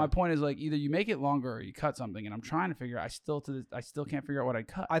my point is like either you make it longer or you cut something. And I'm trying to figure out. I still can't figure out what I'd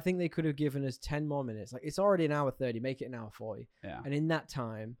cut. I think they could have given us 10 more minutes. Like it's already an hour 30. Make it an hour 40. Yeah. And in that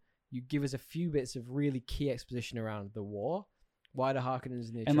time, you give us a few bits of really key exposition around the war, why the Harkonnens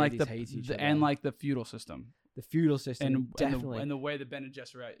and the Atreides hate each other, and like the feudal system. The feudal system, definitely, and the way the Bene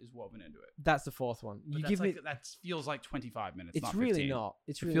Gesserit is woven into it. That's the fourth one. You give me that feels like 25 minutes. It's not really 15. not.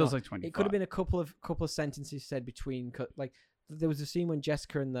 It feels like 25. It could have been a couple of sentences said between. Like there was a scene when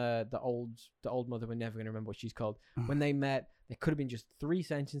Jessica and the old mother, we're never going to remember what she's called, when they met. There could have been just 3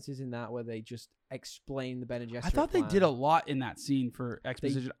 sentences in that where they just explain the Bene Gesserit. I thought they did a lot in that scene for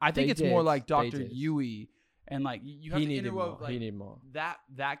exposition. I think it's more like Dr. Yui. And like you have to interwove like he need more.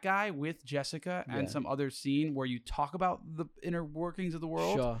 That guy with Jessica and some other scene where you talk about the inner workings of the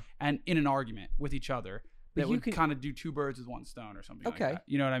world and in an argument with each other that would kind of do 2 birds with 1 stone or something like that.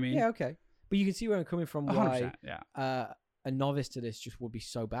 You know what I mean? Yeah, okay. But you can see where I'm coming from. Why a novice to this just would be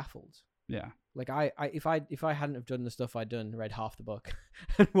so baffled. Yeah. Like if I hadn't have done the stuff I'd done, read half the book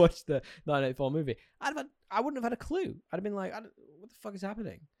and watched the 1984 movie, I wouldn't have had a clue. I'd have been like, what the fuck is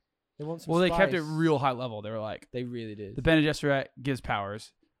happening? They kept it real high level. They were like, they really did. The Bene Gesserit gives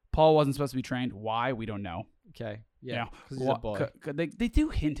powers. Paul wasn't supposed to be trained. Why? We don't know. Okay. Yeah. Because he's a boy. They do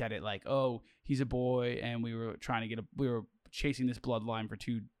hint at it, like, oh, he's a boy, and we were chasing this bloodline for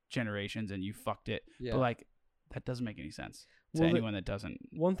 2 generations, and you fucked it. Yeah. But like, that doesn't make any sense to anyone that doesn't.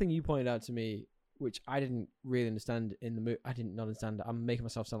 One thing you pointed out to me, which I didn't really understand in the movie, I did not understand. I'm making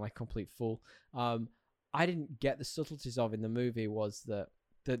myself sound like a complete fool. I didn't get the subtleties of in the movie was that.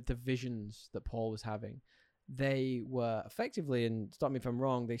 The visions that Paul was having, they were effectively, and stop me if I'm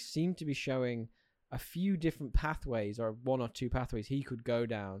wrong, they seem to be showing a few different pathways or 1 or 2 pathways he could go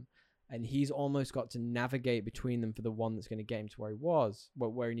down, and he's almost got to navigate between them for the one that's going to get him to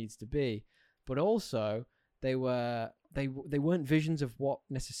where he needs to be. But also, they weren't visions of what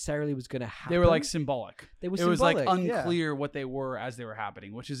necessarily was going to happen. They were like symbolic. It was like unclear what they were as they were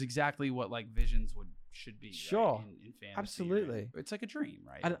happening, which is exactly what like visions should be. Sure. Right? In fantasy, absolutely. Right? It's like a dream,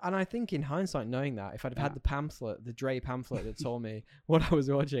 right? And I think in hindsight, knowing that, if I'd have had the Dre pamphlet that told me what I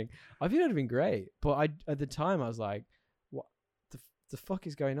was watching, I think it would have been great. But at the time, I was like, what the fuck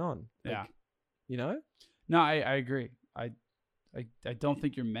is going on? Like, you know? No, I agree. I don't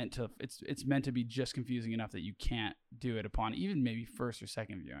think you're meant to. It's meant to be just confusing enough that you can't do it upon even maybe first or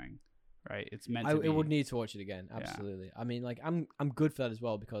second viewing, right? It's meant to be. It would need to watch it again. Absolutely. Yeah. I mean, like I'm good for that as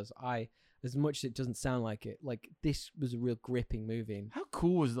well because as much as it doesn't sound like it, like this was a real gripping movie. How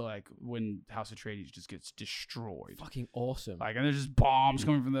cool was like when House Atreides just gets destroyed? Fucking awesome. Like, and there's just bombs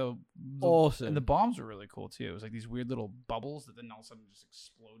coming from the awesome. And the bombs were really cool too. It was like these weird little bubbles that then all of a sudden just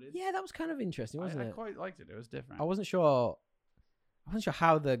exploded. Yeah, that was kind of interesting, wasn't it? I quite liked it. It was different. I wasn't sure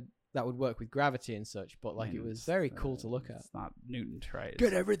how that would work with gravity and such, but like it was very cool to look at. It's not Newton, right?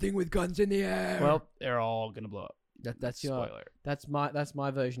 Get everything with guns in the air. Well, they're all gonna blow up. That's your spoiler. That's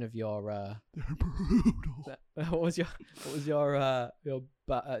my version of your. They're brutal. What was your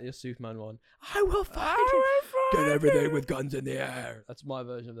Superman one? I will fight it. Get everything with guns in the air. That's my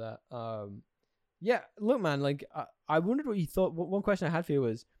version of that. Yeah. Look, man. Like I wondered what you thought. One question I had for you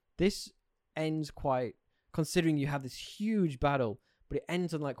was this ends quite considering you have this huge battle, but it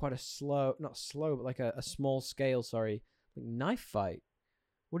ends on like quite a not slow, but like a small scale. Sorry, like knife fight.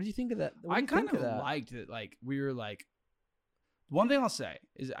 What did you think of that? I kind of liked it. Like we were like, one thing I'll say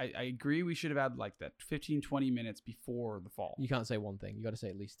is I agree we should have had like that 15-20 minutes before the fall. You can't say one thing. You got to say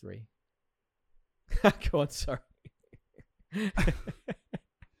at least 3. Go on, sorry.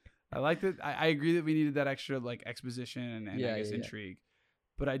 I like that. I agree that we needed that extra like exposition and I guess intrigue.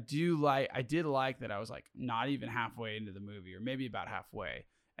 But I did like that I was like not even halfway into the movie or maybe about halfway,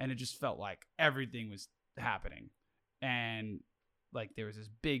 and it just felt like everything was happening, and like there was this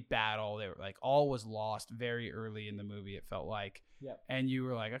big battle. They were like all was lost very early in the movie. It felt like, and you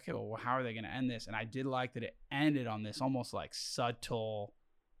were like, okay, well, how are they going to end this? And I did like that it ended on this almost like subtle,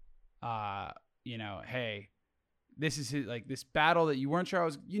 hey, this is like this battle that you weren't sure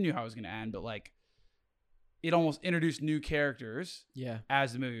you knew how it was going to end, but like it almost introduced new characters.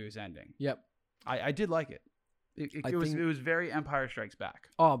 As the movie was ending. I did like it. It was very Empire Strikes Back.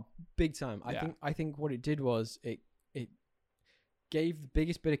 Oh, big time. I think what it did was it gave the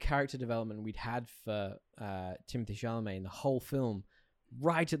biggest bit of character development we'd had for Timothée Chalamet in the whole film,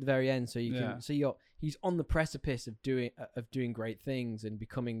 right at the very end. So you can he's on the precipice of doing great things and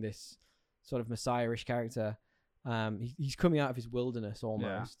becoming this sort of messiah-ish character, He's coming out of his wilderness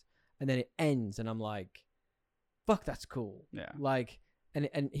almost, and then it ends, and I'm like, fuck, that's cool. Yeah. Like,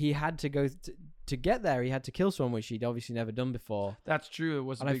 and he had to go to get there. He had to kill someone, which he'd obviously never done before. That's true. It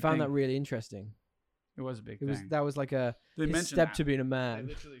was, and I found that really interesting. It was a big thing. That was like a step to being a man.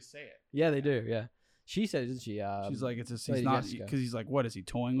 They literally say it. Yeah, they do. Yeah, she said, doesn't she? She's like, he's not, because he's like, what is he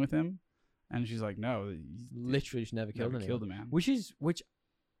toying with him? And she's like, no, he's literally just never killed a man. Which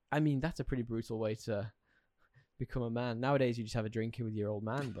I mean, that's a pretty brutal way to become a man. Nowadays, you just have a drinking with your old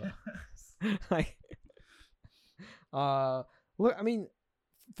man, but like, look, I mean,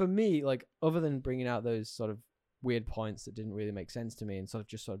 for me, like, other than bringing out those sort of weird points that didn't really make sense to me and sort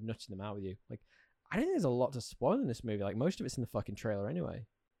of nutting them out with you, like, I don't think there's a lot to spoil in this movie. Like, most of it's in the fucking trailer anyway.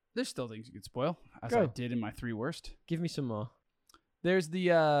 There's still things you could spoil, as I did in my 3 worst. Give me some more. There's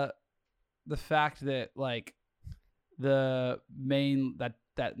the fact that, like, the main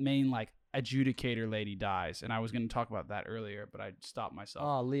that main like adjudicator lady dies, and I was going to talk about that earlier, but I stopped myself.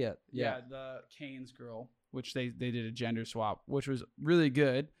 Oh, Leah. Yeah, the Keynes girl, which they did a gender swap, which was really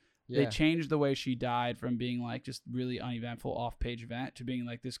good. Yeah. They changed the way she died from being like just really uneventful off-page event to being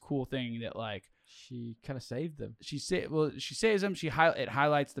like this cool thing that like she kind of saved them. She saves them. It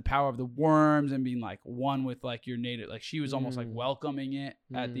highlights the power of the worms and being like one with like your native. Like she was almost like welcoming it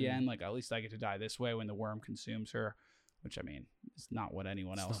at the end. Like, at least I get to die this way when the worm consumes her, which I mean is not what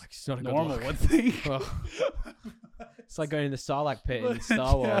anyone else normal would think. It's like going in the Sarlacc pit in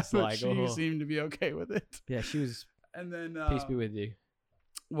Star Wars. Yeah, like she seemed to be okay with it. Yeah, she was. And then peace be with you.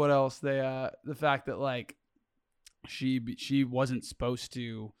 What else? The fact that like she wasn't supposed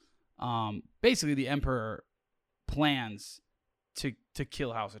to. Basically, the Emperor plans to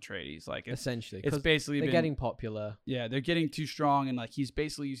kill House Atreides. Like essentially, it's basically they're getting popular. Yeah, they're getting too strong, and like he's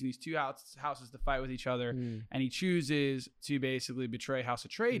basically using these two houses to fight with each other, and he chooses to basically betray House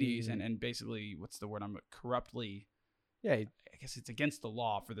Atreides and basically, what's the word? Corruptly. Yeah, I guess it's against the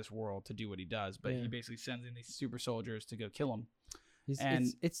law for this world to do what he does, but he basically sends in these super soldiers to go kill him.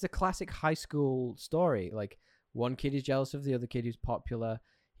 It's the classic high school story. Like, one kid is jealous of the other kid who's popular.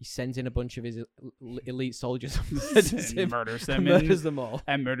 He sends in a bunch of his elite soldiers and murders them all.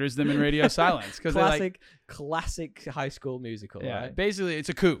 And murders them in radio silence. Classic high school musical, yeah, right? Basically, it's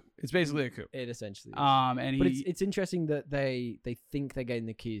a coup. It's basically a coup. It essentially is. But it's interesting that they think they're getting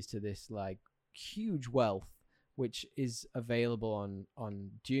the keys to this, like, huge wealth, which is available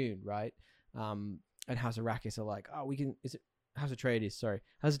on Dune, right? And House Arrakis are like, oh, we can... Is it House Atreides?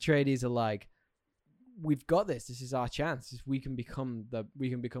 House Atreides are like, we've got this. This is our chance. We can become the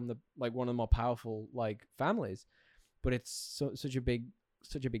like one of the more powerful like families, but it's such a big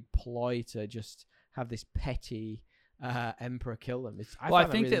ploy to just have this petty emperor kill them. I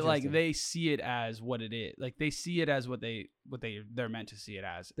think that like they see it as what it is. Like they see it as what they're meant to see it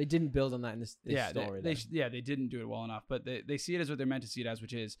as. They didn't build on that in this story. They didn't do it well enough, but they see it as what they're meant to see it as,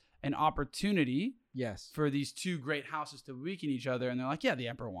 which is an opportunity. Yes. For these two great houses to weaken each other, and they're like, yeah, the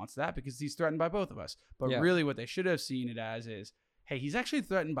emperor wants that because he's threatened by both of us. But really, what they should have seen it as is, hey, he's actually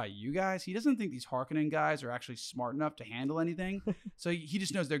threatened by you guys. He doesn't think these Harkonnen guys are actually smart enough to handle anything. So he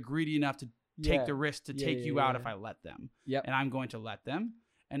just knows they're greedy enough to take the risk to take you out if I let them. Yep. And I'm going to let them.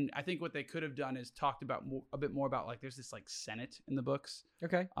 And I think what they could have done is talked about a bit more about, like, there's this like Senate in the books.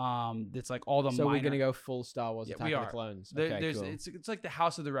 Okay. That's like all the. So we're gonna go full Star Wars Attack of the Clones. Cool. It's like the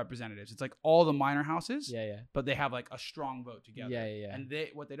House of the Representatives. It's like all the minor houses. Yeah. But they have like a strong vote together. Yeah. And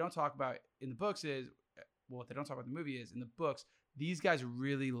what they don't talk about in the books is, what they don't talk about in the movie is, in the books, these guys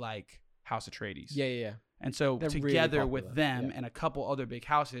really like House Atreides. Yeah. And so they're together really with them and a couple other big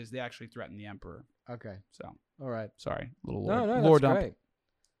houses, they actually threaten the Emperor. Okay. So. All right. Sorry, little lore dump. Great.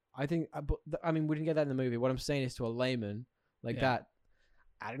 I think, I mean, we didn't get that in the movie. What I'm saying is, to a layman like that,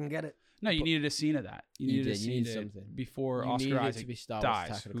 I didn't get it. No, you needed a scene of that. You needed a scene something before Oscar Isaac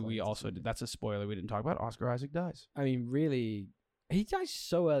dies, who we also did. That's a spoiler we didn't talk about. Oscar Isaac dies. I mean, really, he dies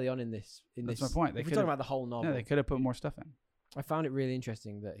so early on in this. That's my point. We're talking about the whole novel. Yeah, they could have put more stuff in. I found it really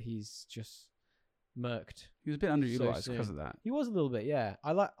interesting that he's just murked. He was a bit underutilized because of that. He was a little bit, yeah.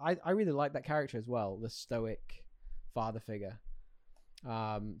 I really like that character as well, the stoic father figure.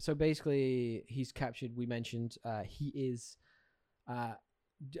 So basically, he's captured. We mentioned he is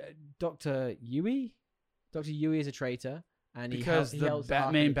Dr. Yueh. Dr. Yueh is a traitor, and because the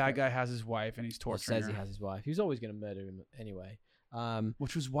main bad guy has his wife, and he's torturing her. Says he has his wife. He was always going to murder him anyway.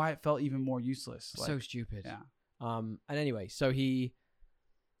 Which was why it felt even more useless. So stupid. Yeah. And anyway, so he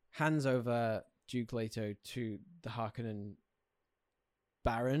hands over Duke Leto to the Harkonnen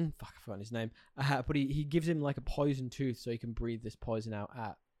Baron. Fuck, I forgot his name. But he gives him like a poison tooth so he can breathe this poison out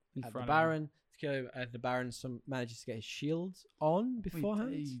at the Baron. Mexico, the Baron manages to get his shield on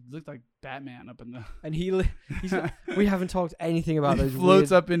beforehand. He looked like Batman up in the. And he's like, we haven't talked anything about He those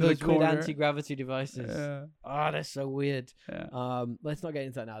floats weird, up into those the weird corner. anti-gravity devices. Yeah. Oh, they're so weird. Yeah. Let's not get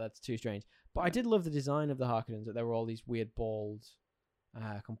into that now. That's too strange. But I did love the design of the Harkonnens. That there were all these weird bald,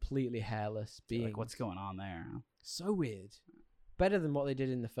 completely hairless beings. Like, what's going on there? So weird. Better than what they did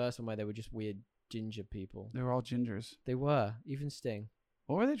in the first one, where they were just weird ginger people. They were all gingers. They were. Even Sting.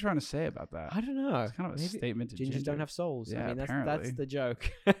 What were they trying to say about that? I don't know. It's kind of a statement to gingers don't have souls. Yeah, I mean, that's apparently. the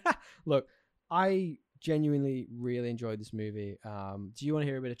joke. Look, I genuinely really enjoyed this movie. Do you want to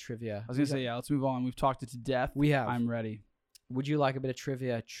hear a bit of trivia? I was going to say, yeah, let's move on. We've talked it to death. We have. I'm ready. Would you like a bit of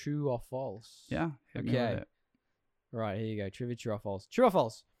trivia, true or false? Yeah. Hit me Okay. with it. Right, here you go. Trivia, true or false? True or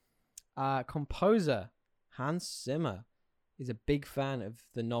false? Composer Hans Zimmer is a big fan of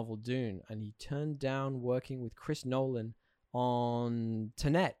the novel Dune, and he turned down working with Chris Nolan on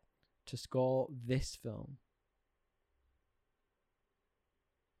Tenet to score this film.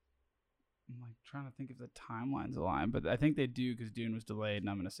 I'm like trying to think if the timelines align, but I think they do because Dune was delayed, and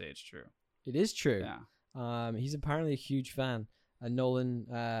I'm going to say it's true. It is true. Yeah. He's apparently a huge fan, and Nolan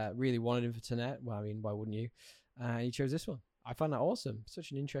really wanted him for Tenet. Well, I mean, why wouldn't you? He chose this one. I found that awesome.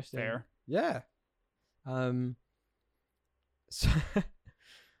 Such an interesting. Fair. Yeah. So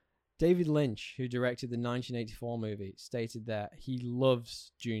David Lynch, who directed the 1984 movie, stated that he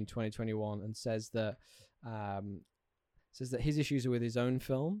loves Dune 2021 and says that his issues are with his own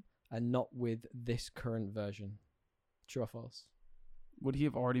film and not with this current version. True or false? Would he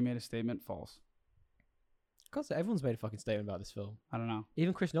have already made a statement? False. God, everyone's made a fucking statement about this film. I don't know.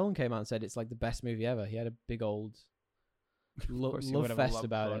 Even Chris Nolan came out and said it's like the best movie ever. He had a big old love fest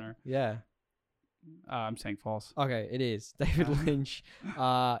about it. Yeah. I'm saying false. Okay, it is. David Lynch,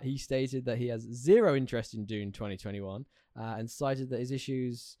 he stated that he has zero interest in Dune 2021 and cited that his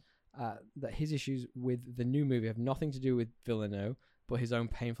issues with the new movie have nothing to do with Villeneuve, but his own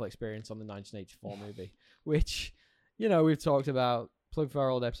painful experience on the 1984 movie, which, you know, we've talked about. Plug for our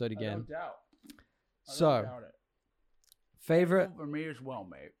old episode again. I don't doubt. So, favorite for me as well,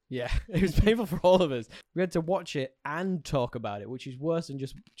 mate. Yeah, it was painful for all of us. We had to watch it and talk about it, which is worse than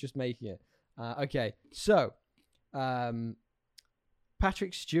just making it. Okay, so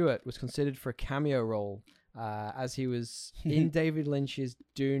Patrick Stewart was considered for a cameo role as he was in David Lynch's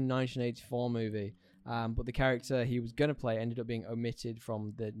Dune 1984 movie, but the character he was going to play ended up being omitted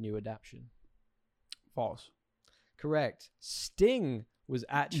from the new adaptation. False. Correct. Sting was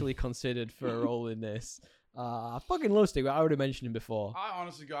actually considered for a role in this. I fucking love Sting. I would have mentioned him before. I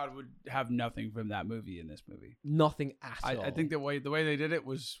honestly, God, would have nothing from that movie in this movie. Nothing at all. I think the way they did it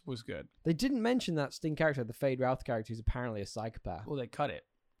was good. They didn't mention that Sting character, the Fade Routh character, who's apparently a psychopath. Well, they cut it.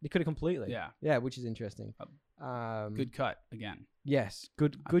 They could have completely. Yeah. Yeah, which is interesting. Good cut again. Yes,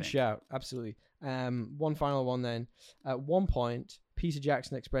 good shout. Absolutely. One final one then. At one point, Peter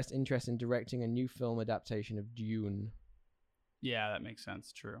Jackson expressed interest in directing a new film adaptation of Dune. Yeah, that makes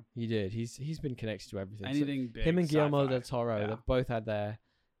sense. True. He did. He's been connected to everything. Anything big. Him and Guillermo sci-fi. del Toro, Yeah. they've both had their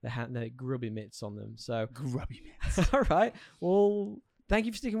grubby mitts on them. So Grubby mitts. all right. Well, thank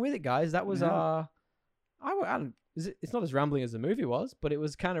you for sticking with it, guys. That was our. It's not as rambling as the movie was, but it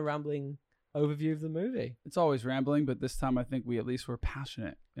was kind of rambling overview of the movie. It's always rambling, but this time I think we at least were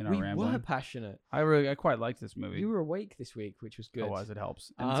passionate in our rambling. We were passionate. I quite liked this movie. You were awake this week, which was good. Oh, as it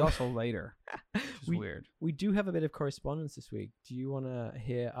helps. And it's also later, which is weird. We do have a bit of correspondence this week. Do you want to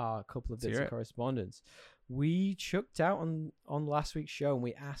hear our couple of bits of correspondence? We chucked out on last week's show and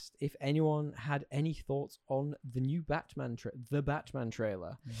we asked if anyone had any thoughts on the new Batman trailer. The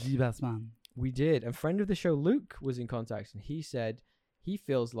Batman. We did. And friend of the show, Luke, was in contact and he said he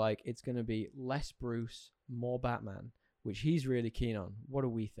feels like it's going to be less Bruce, more Batman, which he's really keen on. What do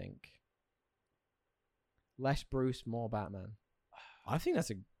we think? Less Bruce, more Batman. I think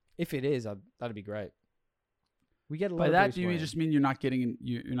if it is, that'd be great. We get a lot By of that, Bruce do you Wayne. just mean you're not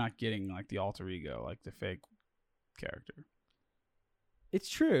getting like the alter ego, like the fake character? It's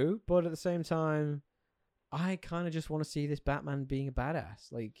true, but at the same time, I kind of just want to see this Batman being a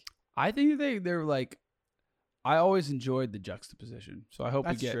badass. Like, I think they're like. I always enjoyed the juxtaposition, so I hope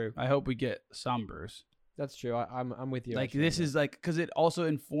we get some Bruce. That's true. I'm with you. Like actually, this is like because it also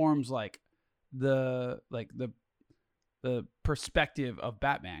informs like the perspective of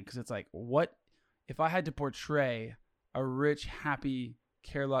Batman, because it's like, what if I had to portray a rich, happy,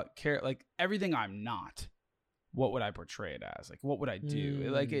 like everything I'm not? What would I portray it as? Like, what would I do?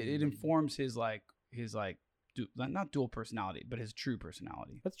 Like it informs his not dual personality, but his true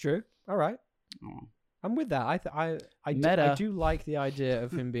personality. That's true. All right. Oh. I'm with that. I do like the idea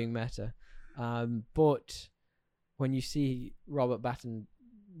of him being meta, but when you see Robert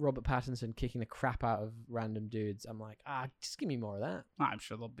Robert Pattinson kicking the crap out of random dudes, I'm like, just give me more of that. I'm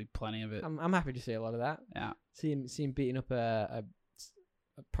sure there'll be plenty of it. I'm happy to see a lot of that. Yeah. See him beating up a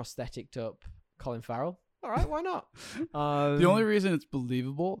prosthetic up Colin Farrell. All right, why not? The only reason it's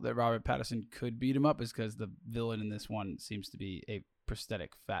believable that Robert Pattinson could beat him up is because the villain in this one seems to be a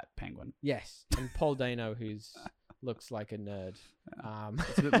prosthetic fat penguin. Yes, and Paul Dano, who's looks like a nerd.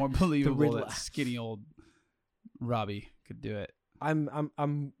 It's a bit more believable that skinny old Robbie could do it. I'm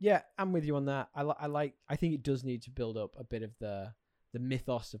with you on that. I think it does need to build up a bit of the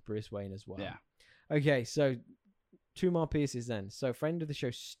mythos of Bruce Wayne as well. Yeah. Okay, so 2 more pieces then. So friend of the show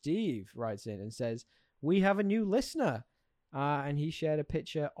Steve writes in and says, we have a new listener. And he shared a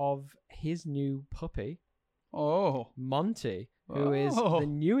picture of his new puppy. Oh. Monty, who is the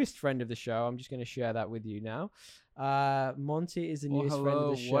newest friend of the show. I'm just going to share that with you now. Monty is the newest friend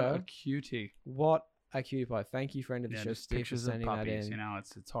of the show. What a cutie. What a cutie pie. Thank you, friend of the show, Steve, for sending that in. You know,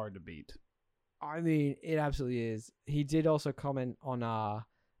 it's hard to beat. I mean, it absolutely is. He did also comment on our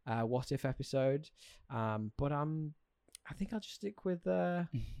What If episode, but I think I'll just stick with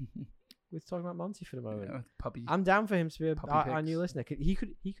with talking about Monty for the moment. Yeah, puppy. I'm down for him to be our new listener. He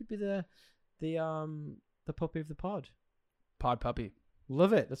could be the puppy of the pod. Pod puppy.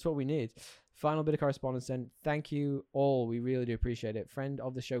 Love it. That's what we need. Final bit of correspondence then. Thank you all. We really do appreciate it. Friend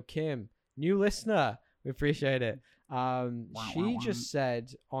of the show, Kim, new listener. We appreciate it. She just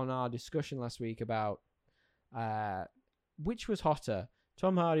said on our discussion last week about which was hotter,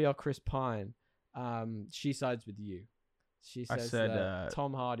 Tom Hardy or Chris Pine. She sides with you. She says that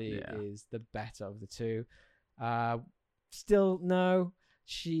Tom Hardy is the better of the two. Still, no.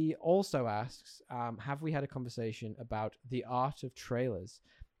 She also asks, have we had a conversation about the art of trailers?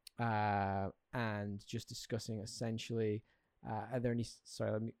 And just discussing essentially, are there any...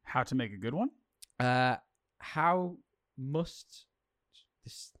 Sorry, let me... How to make a good one? How must...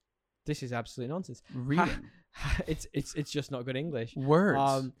 This is absolute nonsense. Reading. It's just not good English.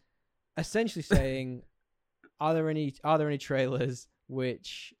 Words. Essentially saying... Are there any trailers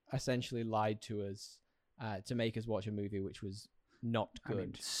which essentially lied to us to make us watch a movie which was not good? I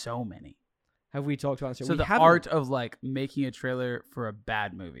mean, so many. Have we talked about it? So the art of like making a trailer for a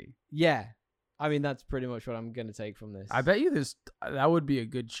bad movie. Yeah. I mean, that's pretty much what I'm going to take from this. I bet you that would be a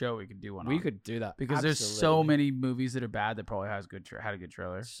good show we could do one on. We could do that. Because there's so many movies that are bad that probably had a good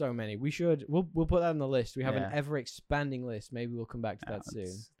trailer. So many. We'll put that on the list. We have an ever expanding list. Maybe we'll come back to that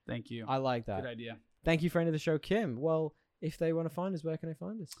soon. Thank you. I like that. Good idea. Thank you, friend of the show, Kim. Well, if they want to find us, where can they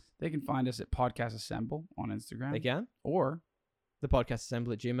find us? They can find us at Podcast Assemble on Instagram. They can. Or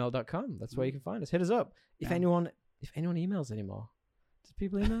thepodcastassemble@gmail.com. That's where you can find us. Hit us up. If anyone emails anymore. Does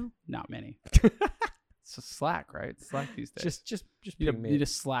people email? Not many. It's a Slack, right? Slack these days. Just need a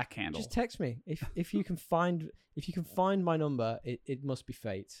Slack handle. Just text me. If you can find my number, it must be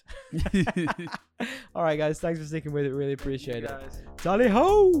fate. All right, guys. Thanks for sticking with it. Really appreciate it. Tally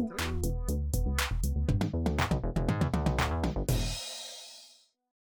ho!